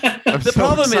 I'm The so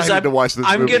problem is excited to watch this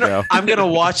movie now. I'm gonna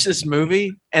watch this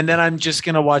movie and then I'm just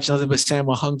gonna watch nothing but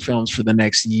Sammo Hung films for the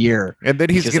next year. And then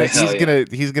he's Because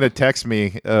gonna text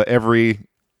me every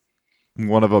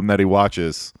one of them that he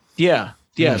watches. Yeah.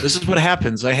 This is what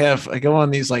happens. I go on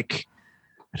these like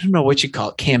I don't know what you call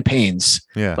it, campaigns,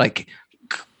 Yeah, like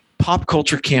pop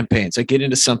culture campaigns. I get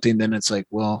into something, then it's like,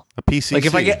 well, a PCC. like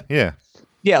if I get-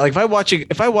 yeah, like if I watch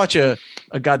a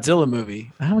Godzilla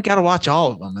movie, I don't got to watch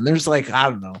all of them, and there's like I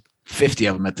don't know 50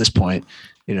 of them at this point.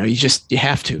 You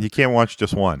have to. you can't watch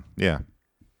just one. Yeah,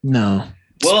 No.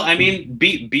 Well, I mean,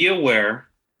 be aware.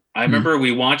 I remember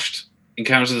we watched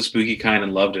Encounters of the Spooky Kind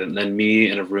and loved it, and then me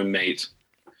and a roommate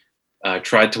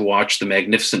tried to watch The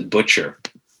Magnificent Butcher,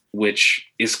 which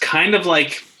is kind of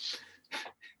like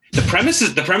the premise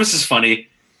is funny.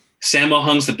 Sammo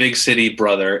Hung's the big city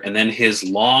brother, and then his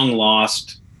long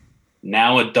lost,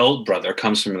 now adult brother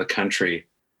comes from the country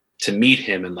to meet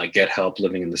him and like get help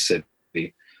living in the city.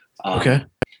 Okay.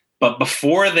 But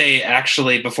before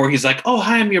he's like, oh,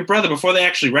 hi, I'm your brother, before they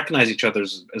actually recognize each other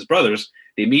as brothers,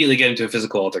 they immediately get into a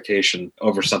physical altercation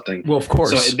over something. Well, of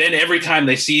course. So then every time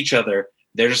they see each other,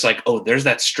 they're just like, oh, there's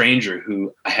that stranger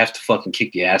who I have to fucking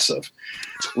kick the ass of,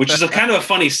 which is a kind of a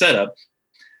funny setup.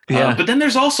 Yeah. But then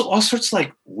there's also all sorts of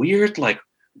like weird, like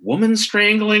woman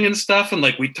strangling and stuff. And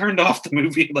like, we turned off the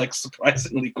movie like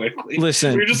surprisingly quickly.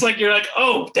 Listen. You're like,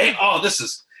 oh, dang, this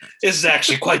is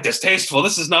actually quite distasteful.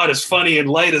 This is not as funny and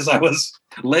light as I was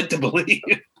led to believe.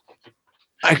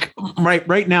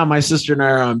 Right now, my sister and I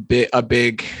are on a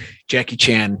big Jackie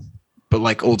Chan, but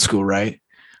like old school, right?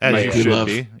 as Like, you we should love-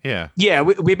 be. Yeah, Yeah,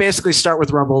 we basically start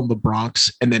with Rumble in the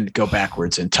Bronx and then go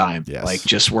backwards in time. Yes. Like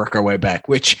just work our way back.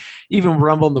 Which even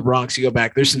Rumble in the Bronx, you go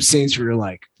back. There's some scenes where you're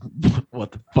like,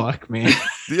 "What the fuck, man?"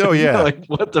 oh yeah. Like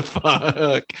what the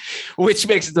fuck? Which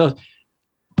makes it though.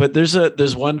 But there's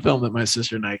one film that my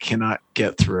sister and I cannot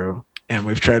get through, and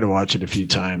we've tried to watch it a few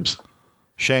times. I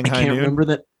Shanghai can't Noon. remember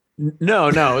that. No,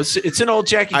 it's an old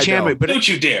Jackie I Chan know. movie, but Don't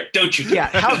you dare. yeah,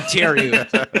 how dare you?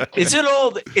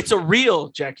 It's a real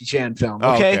Jackie Chan film,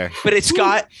 Oh, okay? okay. But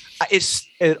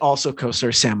it also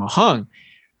co-stars Sammo Hung.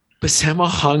 But Sammo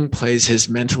Hung plays his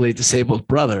mentally disabled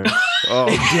brother.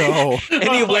 Oh no. And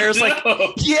he wears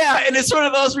no. Yeah, and it's one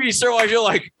of those where you start watching, you're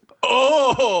like,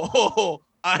 oh,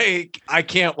 I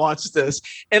can't watch this.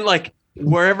 And like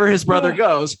wherever his brother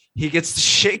goes, he gets the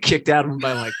shit kicked out of him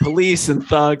by like police and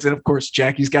thugs. And of course,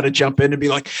 Jackie's got to jump in and be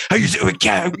like, "How you doing?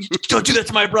 Don't do that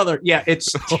to my brother." Yeah,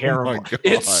 it's terrible. God.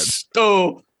 It's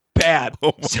so bad.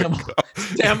 Oh my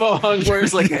Sammo Hung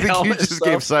wears like I a think you helmet. just and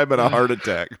gave stuff. Simon a heart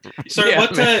attack. Sorry, Yeah,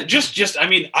 what? man. Just. I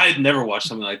mean, I'd never watched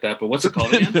something like that. But what's it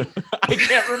called again? I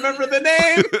can't remember the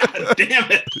name, God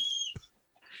damn it!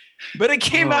 but it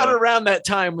came out around that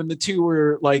time when the two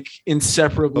were like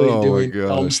inseparably Oh my doing gosh.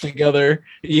 films together.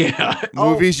 Yeah,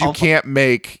 Movies you I'll- can't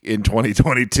make in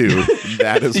 2022.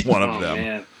 That is one Oh of them.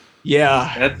 man,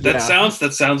 Yeah, that yeah.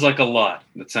 sounds like a lot.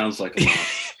 That sounds like a lot.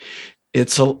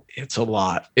 It's a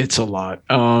lot. It's a lot.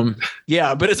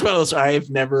 Yeah, but it's one of those I've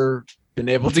never been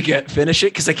able to finish it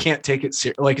because I can't take it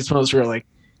serious. Like it's one of those where like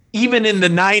even in the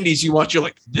 90s you watch, you're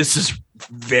like, this is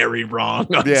very wrong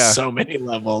on Yeah. so many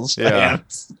levels. Yeah. Man.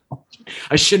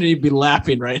 I shouldn't even be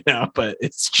laughing right now, but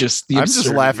it's just the I'm just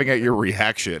absurdity. laughing at your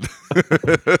reaction.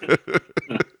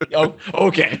 Oh,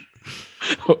 okay.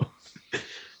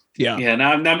 Yeah. Yeah,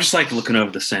 now I'm just like looking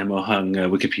over the Sammo Hung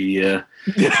Wikipedia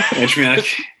entry. Like,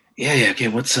 yeah, okay.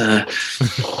 What's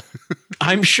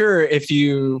I'm sure if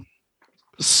you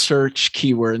search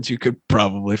keywords, you could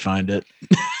probably find it.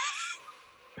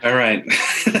 all right? No,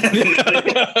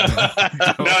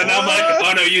 Mike.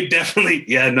 Oh no, you definitely.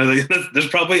 Yeah, no. There's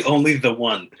probably only the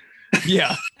one.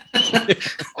 Yeah.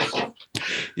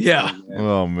 Yeah.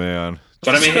 Oh man.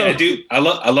 But I mean, hey, I do. I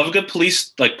love a good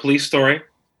police story.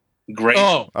 Great.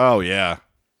 Oh yeah.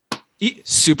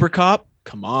 Super Cop.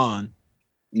 Come on.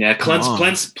 Yeah, cleanse Come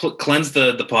on. cleanse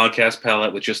the podcast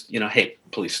palette with just hey,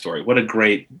 police story. What a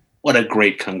great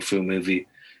kung fu movie.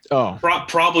 Oh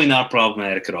Probably not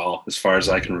problematic at all, as far as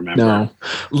I can remember. no.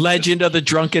 Legend of the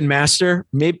Drunken Master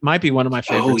might be one of my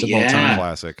favorites of all time.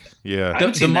 Classic. Yeah. I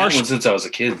haven't The seen that martial- one since I was a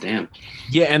kid. Damn.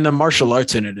 Yeah, and the martial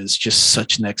arts in it is just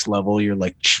such next level. You're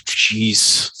like,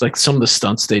 jeez. It's like some of the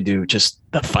stunts they do, just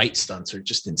the fight stunts are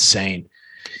just insane.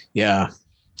 Yeah.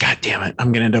 God damn it.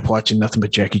 I'm gonna end up watching nothing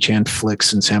but Jackie Chan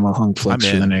flicks and Sammo Hung flicks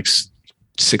I'm for the in. next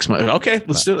 6 months. Okay,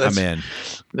 let's do this. I'm in.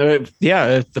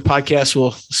 The podcast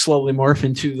will slowly morph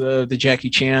into the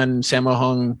Jackie Chan, Sammo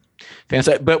Hung fans,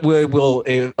 but we'll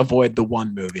avoid the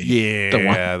one movie.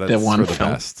 Yeah. the one for the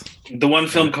film. best. The one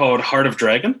film called Heart of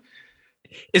Dragon.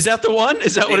 Is that the one?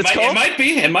 Is that what it's called?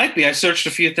 It might be. I searched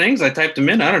a few things. I typed them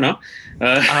in. I don't know.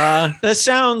 That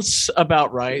sounds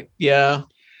about right. Yeah.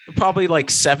 Probably like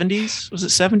 70s. Was it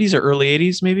 70s or early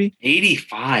 80s, maybe?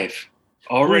 85.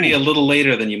 Already Ooh. a little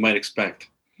later than you might expect.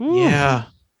 Yeah.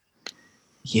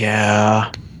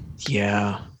 Yeah.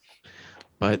 Yeah.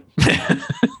 But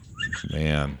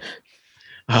Man.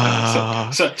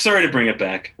 So sorry to bring it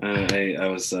back. I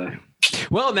was.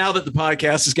 well, now that the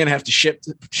podcast is going to have to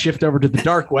shift over to the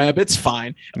dark web, it's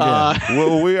fine. Yeah.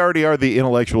 Well, we already are the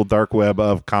intellectual dark web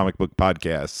of comic book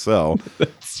podcasts. So.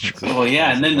 Oh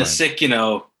yeah, and then the Fine. sick,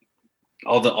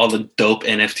 all the dope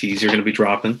NFTs you're going to be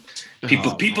dropping.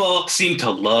 People seem to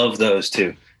love those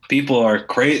too. People are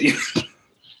crazy.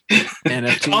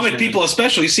 NFTs, Comic man. people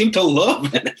especially seem to love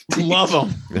NFTs. Love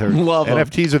them. Love 'em.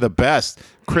 NFTs are the best.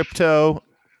 Crypto,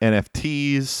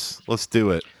 NFTs. Let's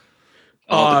do it.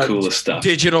 All the coolest stuff.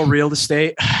 Digital real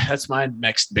estate. That's my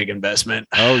next big investment.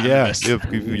 Oh yeah. Invest-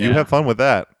 You have fun with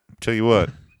that. Tell you what.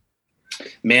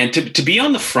 Man, to be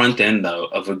on the front end though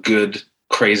of a good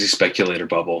crazy speculator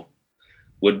bubble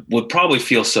would probably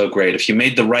feel so great if you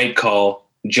made the right call,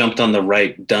 jumped on the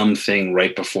right dumb thing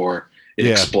right before it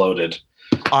Yeah. exploded.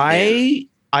 I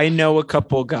know a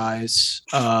couple guys.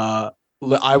 They're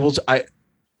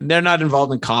not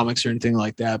involved in comics or anything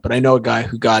like that, but I know a guy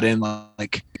who got in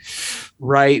like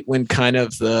right when kind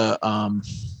of the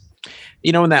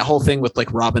in that whole thing with like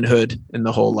Robinhood and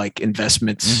the whole like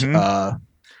investments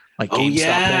like Oh GameStop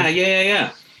yeah, thing.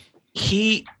 yeah.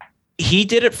 He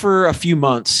did it for a few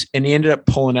months and he ended up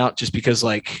pulling out just because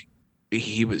like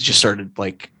he realized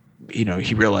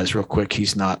real quick he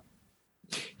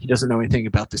doesn't know anything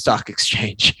about the stock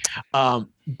exchange.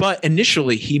 But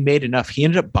initially he made enough. He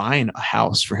ended up buying a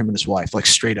house for him and his wife, like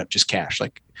straight up just cash.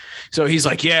 Like, so he's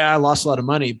like, yeah, I lost a lot of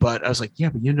money, but I was like, yeah,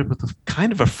 but you ended up with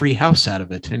kind of a free house out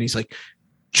of it. And he's like,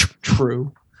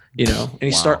 true, and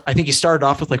I think he started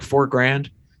off with like $4,000,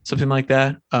 something like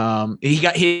that. He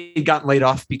had gotten laid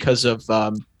off because of,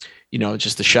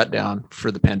 just the shutdown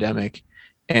for the pandemic.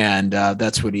 And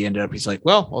that's what he ended up. He's like,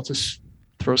 well, I'll just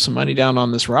throw some money down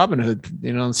on this Robinhood,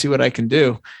 and see what I can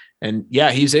do. And yeah,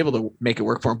 he was able to make it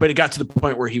work for him, but it got to the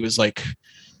point where he was like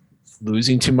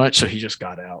losing too much. So he just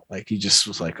got out. Like he just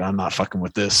was like, I'm not fucking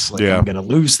with this. Like I'm going to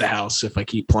lose the house if I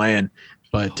keep playing.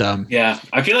 But yeah,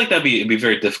 I feel like it'd be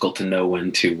very difficult to know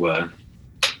when to,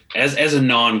 as a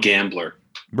non-gambler,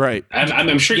 Right.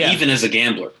 I'm sure Yeah. even as a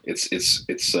gambler, it's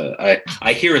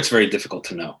I hear it's very difficult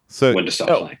to know So when to stop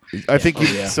playing. I think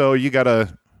Yeah. so. You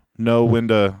gotta know when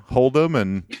to hold them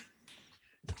and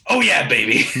Oh yeah,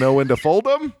 baby. know when to fold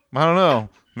them. I don't know.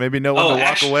 Maybe know when to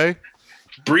walk away.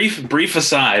 Brief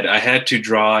aside, I had to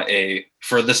draw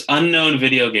for this unknown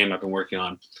video game I've been working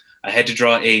on. I had to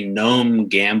draw a gnome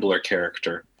gambler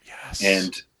character, Yes.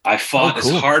 and I fought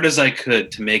cool. as hard as I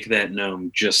could to make that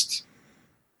gnome just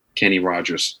Kenny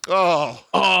Rogers, Oh.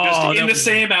 just in the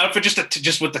same outfit,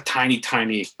 just with the tiny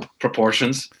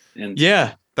proportions. And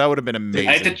yeah, That would have been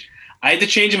amazing. I had to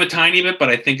change him a tiny bit, but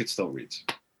I think it still reads.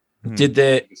 did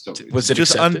the It still reads. was it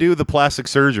Just accepted? undo the plastic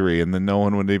surgery, and then no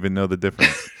one would even know the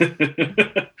difference.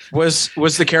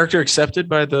 Was the character accepted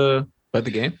by the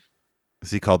game?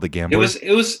 Is he called the gambler?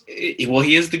 Well,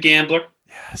 he is the gambler.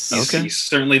 Yes. He's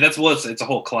certainly it's a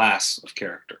whole class of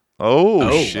character.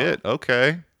 Oh. shit.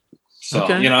 Okay. So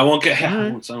Okay. I won't get. All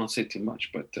right. I won't say too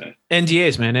much, but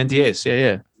NDAs, man. NDAs.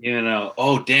 Yeah.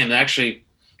 Oh damn! Actually,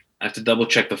 I have to double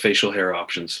check the facial hair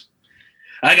options.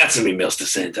 I got some emails to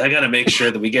send. I got to make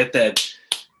sure that we get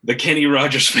the Kenny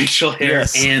Rogers facial hair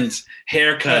and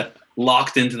haircut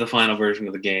locked into the final version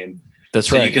of the game. That's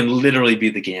so right. you can literally be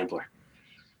the gambler.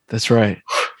 That's right.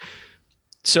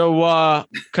 So,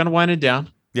 kind of winding down.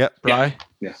 Yep. Bri.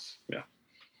 Yeah.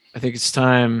 I think it's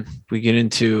time we get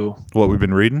into. What we've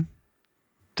been reading?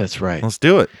 That's right. Let's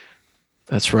do it.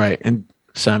 That's right. And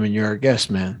Simon, you're our guest,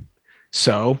 man.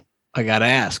 So I got to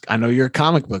ask. I know you're a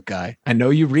comic book guy. I know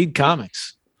you read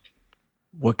comics.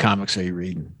 What comics are you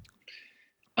reading?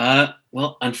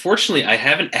 Well, unfortunately, I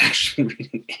haven't actually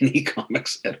read any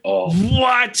comics at all.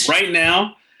 What? Right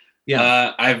now,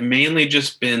 Yeah. I've mainly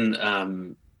just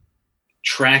been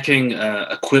tracking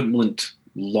equipment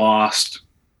lost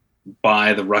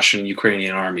by the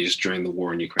Russian-Ukrainian armies during the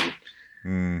war in Ukraine.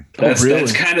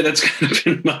 That's kind of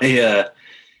been my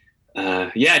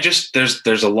just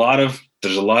there's a lot of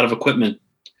equipment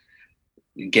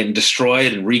getting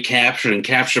destroyed and recaptured and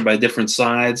captured by different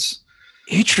sides.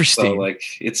 Interesting. So like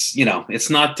it's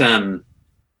not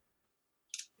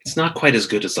quite as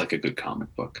good as like a good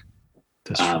comic book.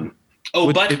 That's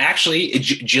but actually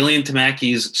Gillian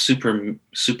Tamaki's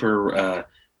super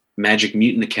Magic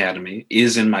Mutant Academy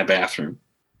is in my bathroom.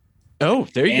 Oh,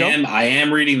 there you go. I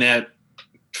am reading that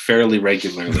fairly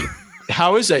regularly.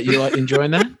 How is that? You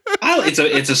enjoying that?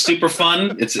 It's a super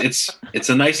fun. It's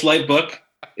a nice light book.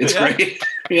 It's great.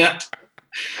 Yeah.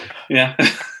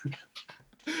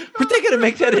 Were they going to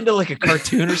make that into like a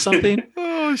cartoon or something?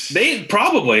 Oh, shit. They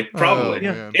probably.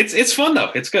 Yeah. It's fun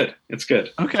though. It's good.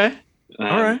 Okay.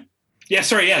 All right. Yeah.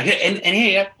 Sorry. Yeah. And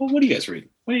hey, what are you guys reading?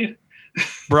 What are you?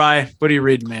 Bri, what are you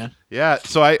reading, man? Yeah,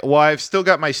 so I've still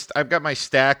got my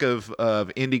stack of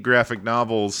indie graphic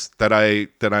novels that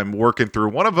I'm working through.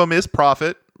 One of them is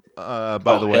Prophet, by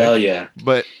the way. Hell yeah!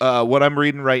 But what I'm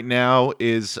reading right now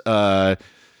is so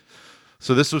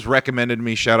this was recommended to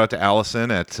me. Shout out to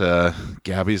Allison at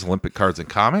Gabby's Olympic Cards and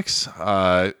Comics.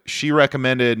 She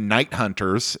recommended Night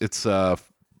Hunters. It's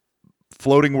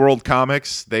Floating World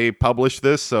Comics. They published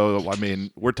this, so I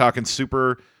mean we're talking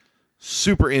super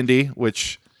indie,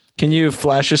 which can you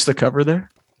flash us the cover there?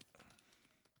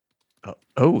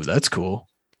 Oh, that's cool.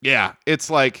 Yeah, it's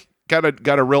like got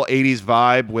a real 80s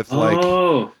vibe with like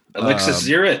Alexis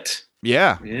Zirrit.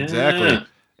 Yeah, exactly.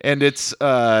 And it's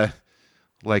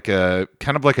like a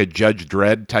kind of like a Judge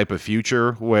Dredd type of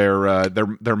future where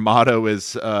their motto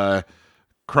is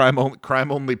crime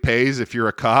only pays if you're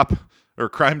a cop, or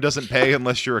crime doesn't pay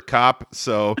unless you're a cop.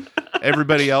 So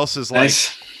everybody else is like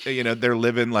Nice. They're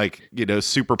living like,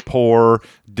 super poor,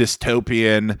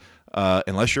 dystopian,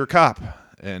 unless you're a cop.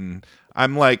 And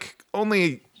I'm like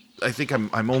I think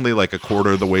I'm only like a quarter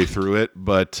of the way through it,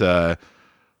 but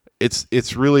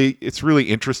it's really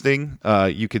interesting.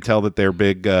 You can tell that they're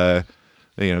big,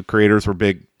 creators were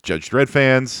big Judge Dredd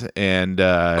fans, and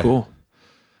Cool.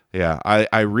 Yeah,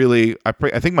 I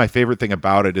think my favorite thing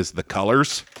about it is the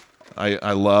colors.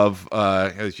 I love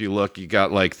as you look, you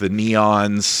got like the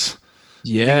neons.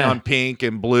 Yeah. Neon pink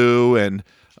and blue, and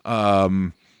I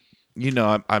love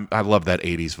that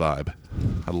 80s vibe.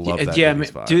 I love that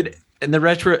 80s vibe. Dude, and the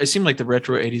retro, it seemed like the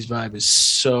retro 80s vibe is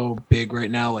so big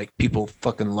right now. Like people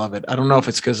fucking love it. I don't know if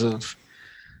it's because of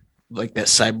like that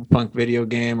cyberpunk video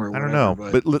game or whatever. I don't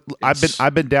know, but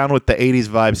I've been down with the 80s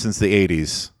vibe since the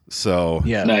 80s. So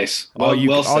yeah, Nice. all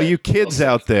you kids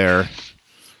out there,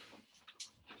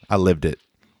 I lived it.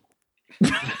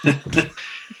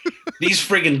 These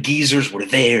friggin' geezers were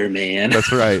there, man.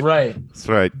 That's right. right. That's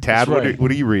right. Tad, That's right.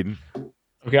 What are you reading?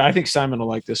 Okay, I think Simon will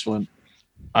like this one.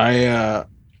 I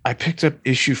picked up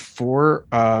issue 4.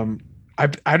 I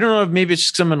don't know if maybe it's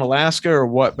just 'cause I'm in Alaska or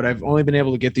what, but I've only been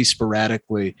able to get these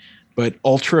sporadically. But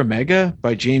Ultra Mega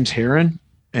by James Herron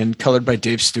and colored by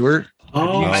Dave Stewart.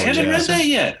 Oh, I haven't yeah. read that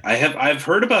yet. I've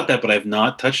heard about that, but I've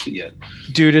not touched it yet.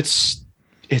 Dude, it's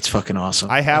fucking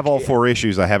awesome. I have all 4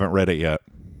 issues. I haven't read it yet.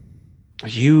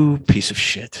 You piece of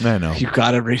shit. I know. You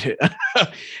gotta read it.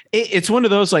 It's one of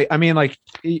those I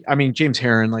mean James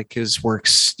Herron, like his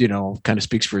works, kind of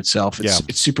speaks for itself.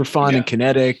 It's super fun and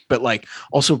kinetic, but like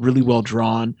also really well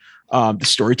drawn. The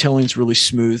storytelling is really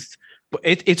smooth. But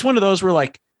it's one of those where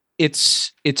like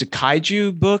it's a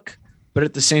kaiju book, but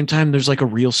at the same time there's like a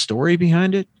real story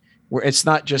behind it, where it's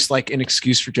not just like an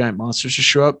excuse for giant monsters to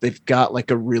show up. They've got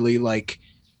like a really like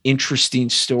interesting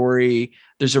story.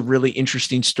 There's a really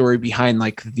interesting story behind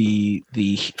like the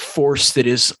force that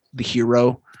is the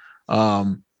hero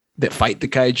that fight the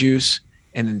kaijus.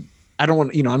 And I don't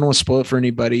want, I don't want to spoil it for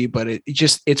anybody, but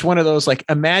it's one of those, like,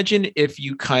 imagine if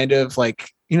you kind of like,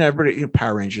 everybody,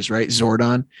 Power Rangers, right?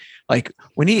 Zordon, like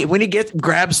when he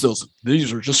grabs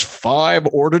these are just 5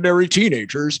 ordinary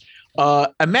teenagers.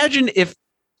 Imagine if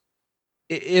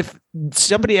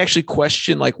somebody actually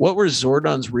questioned, like, what were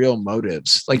Zordon's real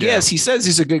motives? Like, yes, he says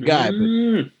he's a good guy,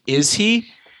 but is he?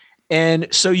 And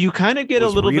so you kind of get a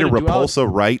little bit of Repulsa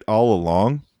right all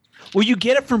along. Well, you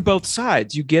get it from both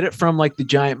sides. You get it from like the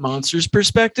giant monsters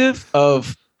perspective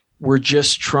of we're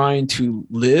just trying to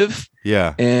live.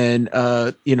 Yeah. And,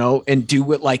 and do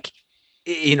what, like,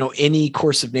 any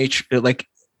course of nature, like,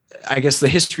 I guess the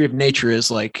history of nature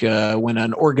is like when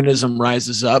an organism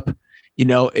rises up,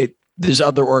 there's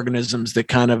other organisms that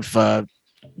kind of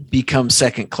become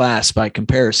second class by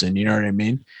comparison. You know what I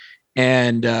mean?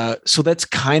 And so that's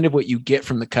kind of what you get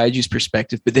from the kaiju's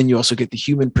perspective. But then you also get the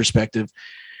human perspective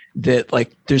that,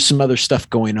 like, there's some other stuff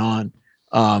going on.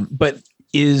 But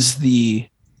is the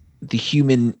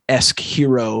human-esque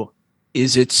hero,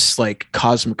 is its like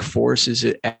cosmic force? Is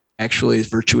it actually as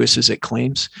virtuous as it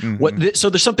claims? Mm-hmm. So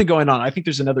there's something going on. I think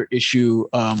there's another issue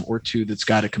or two that's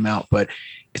got to come out, but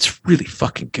it's really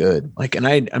fucking good. Like, and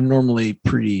I'm normally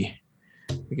pretty,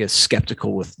 I guess,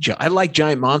 skeptical with. I like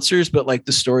giant monsters, but like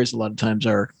the stories a lot of times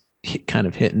are kind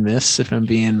of hit and miss, if I'm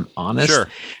being honest. Sure.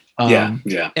 And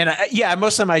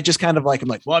most of the time I just kind of like, I'm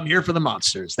like, well, I'm here for the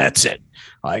monsters. That's it.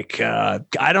 Like,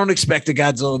 I don't expect a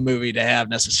Godzilla movie to have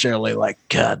necessarily like,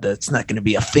 God, that's not going to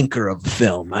be a thinker of a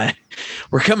film.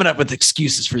 We're coming up with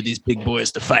excuses for these big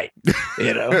boys to fight,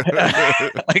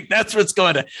 like that's what's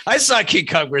going on. I saw King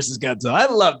Kong versus Godzilla.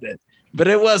 I loved it, but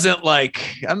it wasn't like,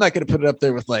 I'm not going to put it up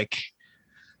there with like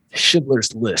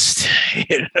Schindler's List.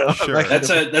 Sure. Like,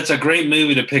 That's a great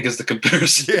movie to pick as the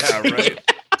comparison. Yeah, right.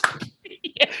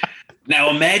 Now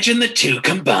imagine the two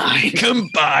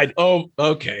combined. Oh,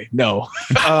 okay. No.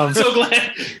 I'm so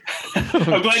glad.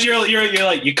 I'm glad you're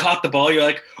like, you caught the ball. You're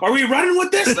like, are we running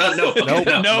with this? No.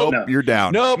 Nope. You're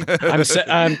down. Nope. I'm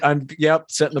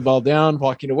setting the ball down,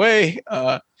 walking away.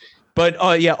 But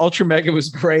Ultra Mega was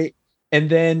great. And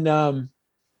then,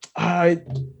 are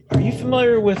you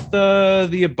familiar with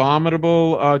the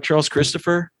Abominable Charles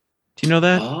Christopher? Do you know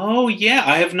that? Oh yeah,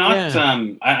 I have not.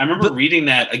 Yeah. I remember reading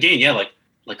that again. Yeah, like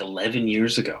 11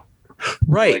 years ago.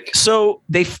 Right. Like, so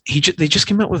they just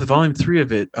came out with volume 3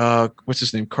 of it. What's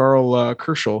his name? Carl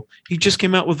Kerschel. He just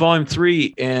came out with volume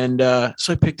 3, and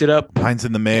so I picked it up. Mine's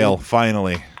in the mail.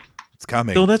 Finally, it's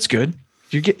coming. Oh, that's good.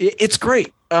 It's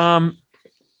great.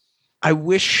 I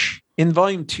wish in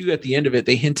volume 2 at the end of it,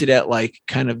 they hinted at like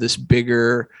kind of this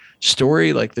bigger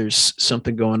story. Like there's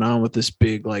something going on with this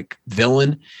big like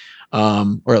villain,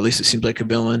 or at least it seems like a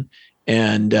villain.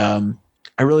 And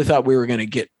I really thought we were going to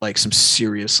get like some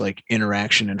serious like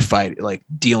interaction and fight, like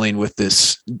dealing with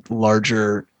this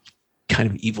larger kind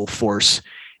of evil force.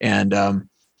 And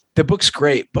the book's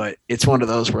great, but it's one of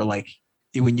those where like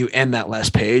when you end that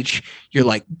last page, you're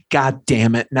like, God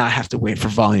damn it. Now I have to wait for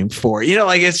volume 4.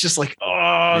 Like it's just like,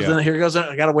 then here goes.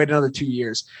 I got to wait another 2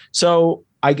 years. So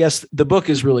I guess the book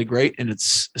is really great and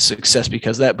it's a success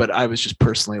because of that. But I was just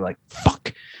personally like,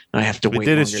 fuck. And I have to wait. It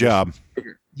did its job.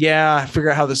 Yeah, figure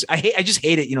out how this. I just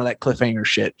hate it. That cliffhanger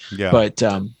shit. Yeah. But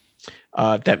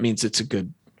that means it's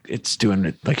doing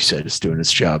it. Like you said, it's doing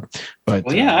its job. But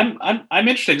well, yeah, I'm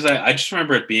interested because I just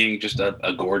remember it being just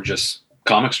a gorgeous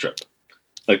comic strip.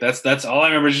 Like that's all I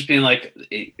remember, just being like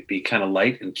it'd be kind of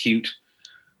light and cute,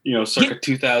 circa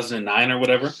 2009 or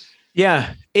whatever.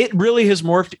 Yeah, it really has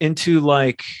morphed into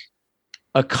like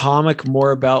a comic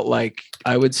more about like,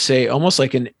 I would say almost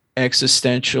like an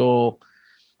existential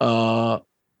not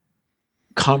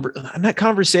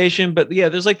conversation, but yeah,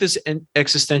 there's like this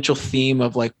existential theme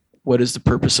of like, what is the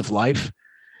purpose of life?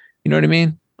 You know what I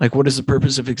mean? Like, what is the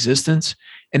purpose of existence?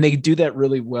 And they do that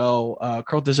really well.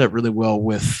 Carl does that really well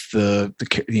with the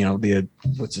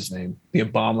what's his name? The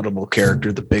Abominable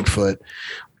character, the Bigfoot,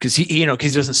 because he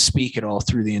doesn't speak at all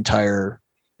through the entire,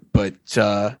 but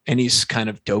and he's kind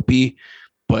of dopey,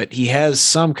 but he has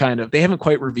some kind of, they haven't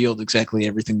quite revealed exactly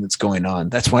everything that's going on.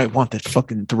 That's why I want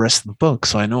the rest of the book,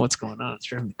 so I know what's going on. It's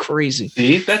driving me crazy.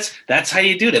 See, that's how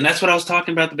you do it, and that's what I was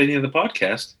talking about at the beginning of the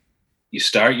podcast. You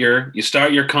start your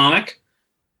comic.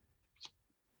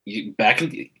 You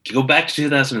go back to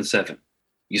 2007.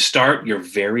 You start your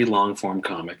very long form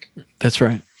comic. That's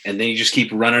right. And then you just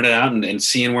keep running it out and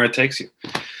seeing where it takes you.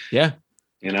 Yeah.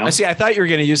 I see. I thought you were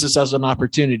going to use this as an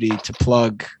opportunity to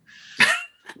plug,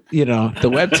 the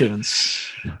webtoons.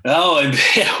 Oh, and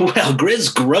well,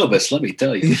 Grizz Grobus, let me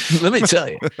tell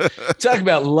you. Talk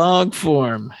about long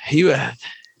form. He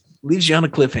leaves you on a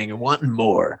cliffhanger, wanting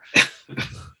more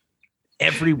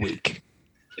every week.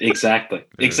 Exactly. There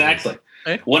it Exactly.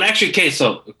 Right. Well, actually, okay.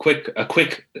 So a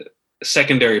quick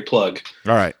secondary plug.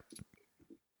 All right.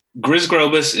 Grizz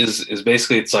Grobus is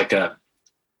basically it's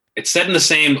set in the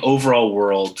same overall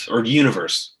world or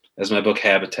universe as my book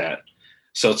Habitat.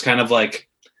 So it's kind of like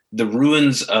the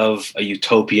ruins of a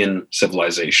utopian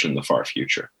civilization in the far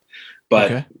future.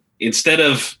 But instead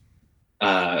of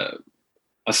a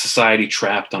society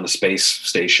trapped on a space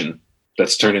station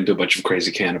that's turned into a bunch of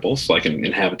crazy cannibals, like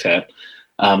in Habitat,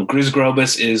 Grizz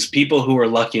Grobus is people who are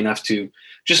lucky enough to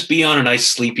just be on a nice,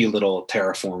 sleepy little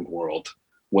terraformed world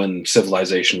when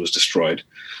civilization was destroyed.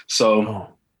 So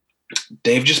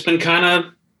they've just been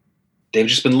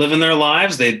living their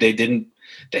lives. They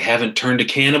haven't turned to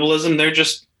cannibalism. They're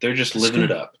just living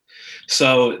it up.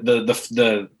 So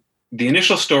the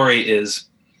initial story is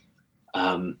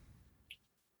a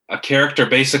character,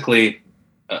 basically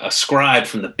a scribe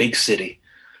from the big city,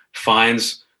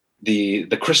 finds the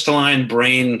crystalline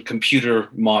brain computer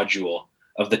module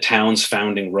of the town's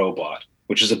founding robot,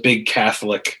 which is a big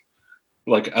Catholic,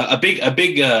 like a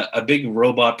big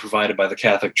robot provided by the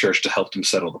Catholic Church to help them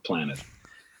settle the planet.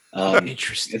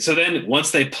 Interesting. And so then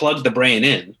once they plug the brain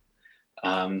in,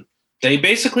 they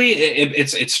basically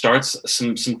it starts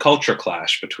some culture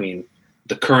clash between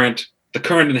the current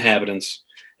inhabitants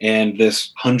and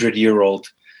this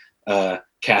 100-year-old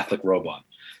Catholic robot.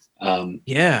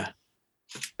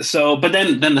 So, but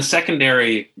then the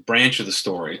secondary branch of the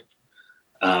story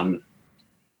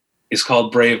is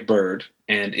called Brave Bird,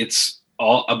 and it's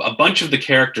all a bunch of the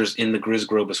characters in the Grizz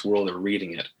Grobus world are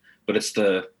reading it, but it's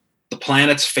the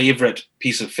planet's favorite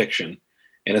piece of fiction,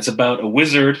 and it's about a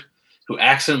wizard who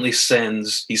accidentally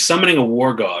he's summoning a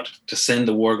war god to send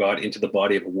the war god into the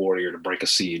body of a warrior to break a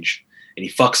siege, and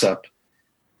he fucks up,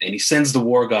 and he sends the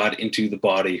war god into the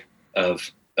body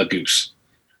of a goose.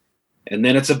 And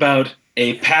then it's about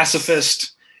a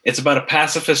pacifist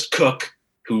cook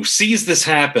who sees this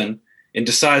happen and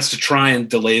decides to try and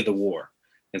delay the war.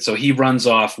 And so he runs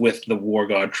off with the war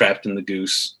god trapped in the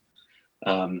goose.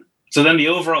 So then the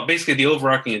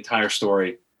overarching entire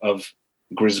story of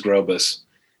Grizz Grobus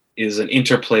is an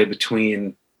interplay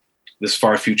between this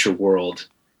far future world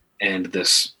and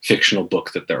this fictional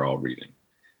book that they're all reading.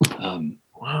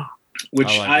 Wow.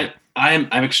 Which I'm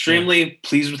extremely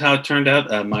pleased with how it turned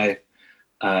out.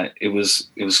 It was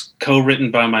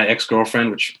co-written by my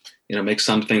ex-girlfriend, which makes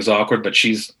some things awkward, but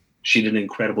she did an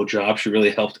incredible job. She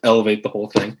really helped elevate the whole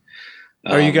thing.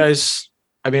 Are you guys?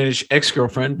 I mean, it's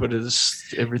ex-girlfriend, but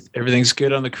everything's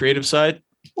good on the creative side?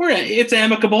 It's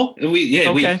amicable.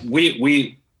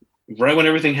 We right when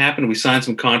everything happened, we signed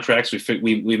some contracts.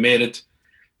 We made it.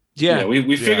 Yeah,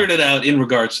 we figured it out in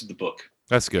regards to the book.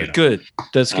 That's good. Good.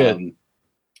 That's good.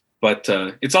 But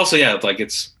it's also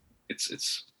it's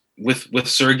with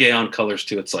Sergey on colors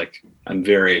too. It's like I'm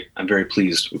very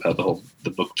pleased with how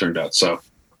the book turned out. So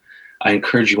I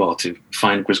encourage you all to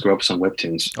find Grizz Grobus on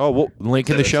Webtoons. Oh, well, link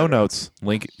in the show notes.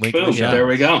 Link. Boom, there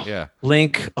we go. Yeah.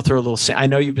 Link. I'll throw a little. I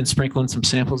know you've been sprinkling some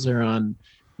samples there on,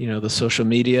 the social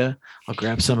media. I'll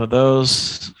grab some of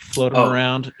those, float them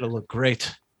around. It'll look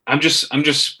great. I'm just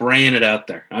spraying it out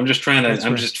there. I'm just trying to.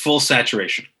 Just full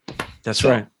saturation. That's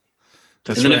right.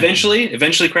 And then eventually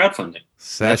crowdfunding.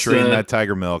 Saturating that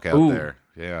tiger milk out there.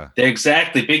 Yeah.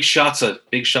 Exactly. Big shots of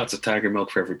tiger milk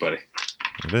for everybody.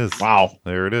 It is. Wow.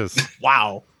 There it is.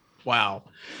 Wow.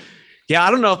 Yeah,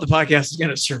 I don't know if the podcast is going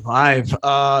to survive this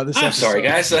episode. I'm sorry,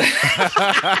 guys. Well,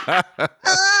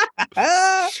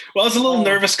 I was a little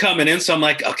nervous coming in, so I'm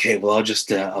like, okay, well, I'll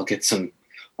get a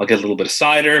little bit of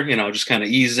cider, just kind of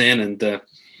ease in, and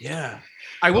yeah.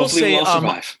 I will say, we'll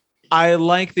survive. I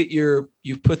like that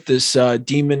you've put this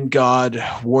demon god,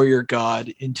 warrior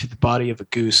god into the body of a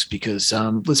goose because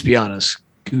let's be honest,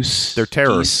 they're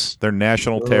terrors. Geese, they're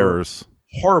national terrors.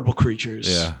 Horrible creatures.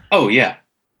 Yeah. Oh yeah.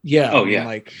 Yeah. Oh yeah.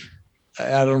 Like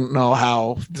I don't know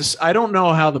how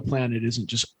the planet isn't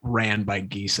just ran by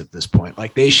geese at this point.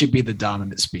 Like they should be the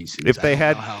dominant species. If they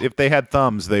had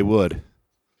thumbs, they would.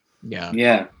 Yeah.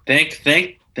 Yeah. Thank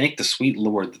the sweet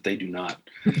Lord that they do not.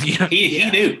 Yeah.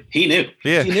 He knew.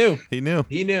 Yeah. He knew.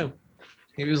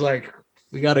 He was like,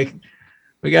 we gotta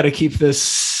keep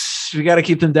this. We gotta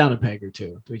keep them down a peg or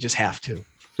two. We just have to.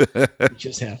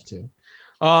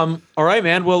 All right,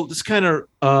 man. Well, we kind of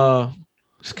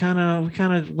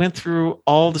went through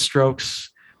all the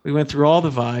strokes. We went through all the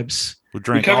vibes. We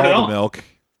drank all the milk.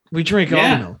 We drink all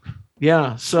the milk.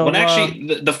 Yeah. So, well,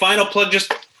 actually, the final plug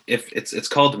it's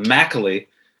called Makgeolli.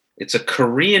 It's a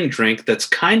Korean drink that's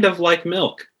kind of like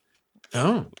milk.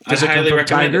 Oh, does it come from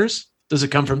tigers? Does it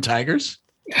come from tigers?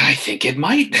 I think it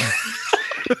might.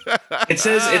 It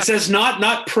says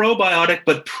not probiotic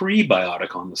but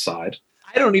prebiotic on the side.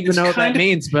 I don't even It's know what that kind of-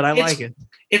 means, but I it's- like it.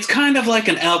 It's kind of like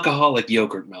an alcoholic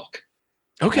yogurt milk.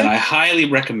 Okay. And I highly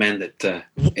recommend it. What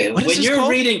is when this you're called?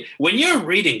 reading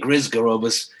Grizz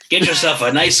Garobus, get yourself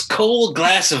a nice cold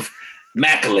glass of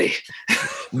Macaulay.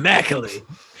 Macaulay.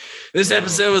 This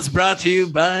episode was brought to you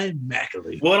by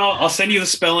Macaulay. Well, I'll send you the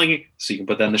spelling so you can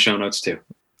put that in the show notes too.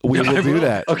 We Yeah, will I do will.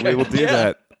 that. Okay. We will do Yeah.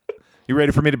 that. You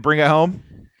ready for me to bring it home?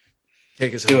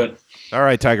 Take us Do it. All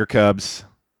right, Tiger Cubs.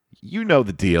 You know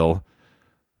the deal.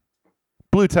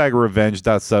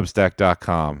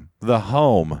 BlueTigerRevenge.substack.com, the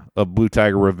home of Blue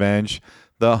Tiger Revenge,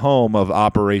 the home of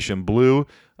Operation Blue.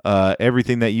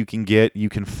 Everything that you can get, you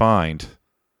can find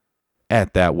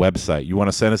at that website. You want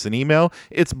to send us an email?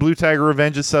 It's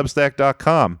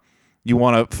BlueTigerRevenge@substack.com. You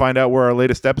want to find out where our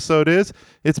latest episode is?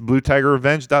 It's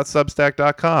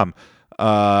BlueTigerRevenge.substack.com.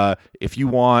 If you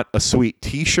want a sweet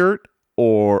T-shirt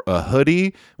or a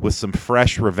hoodie with some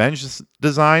fresh revenge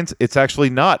designs, it's actually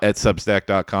not at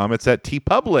substack.com. It's at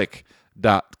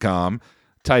tpublic.com.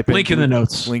 Type in Link in the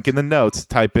notes. Link in the notes.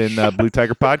 Type in Blue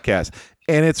Tiger Podcast,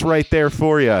 and it's right there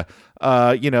for you.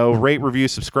 Rate, review,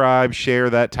 subscribe, share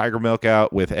that Tiger Milk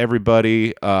out with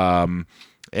everybody. And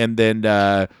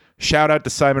then shout out to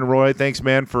Simon Roy. Thanks,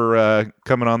 man, for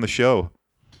coming on the show.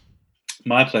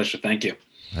 My pleasure. Thank you.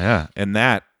 Yeah, and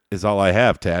that is all I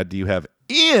have, Tad. Do you have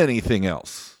anything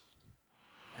else?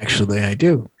 Actually, I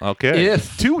do. Okay.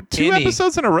 If two any-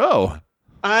 episodes in a row.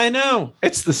 I know.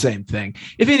 It's the same thing.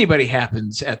 If anybody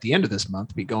happens at the end of this month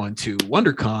to be going to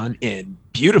WonderCon in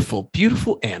beautiful,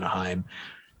 beautiful Anaheim,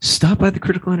 stop by the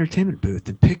Critical Entertainment booth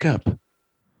and pick up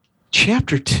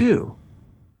Chapter 2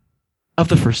 of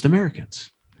The First Americans,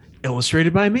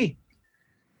 illustrated by me.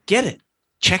 Get it.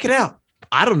 Check it out.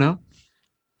 I don't know.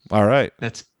 All right.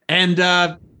 That's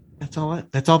all.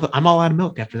 I'm all out of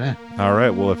milk after that. All right.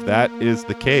 Well, if that is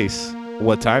the case,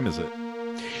 what time is it?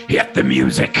 Hit the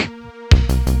music.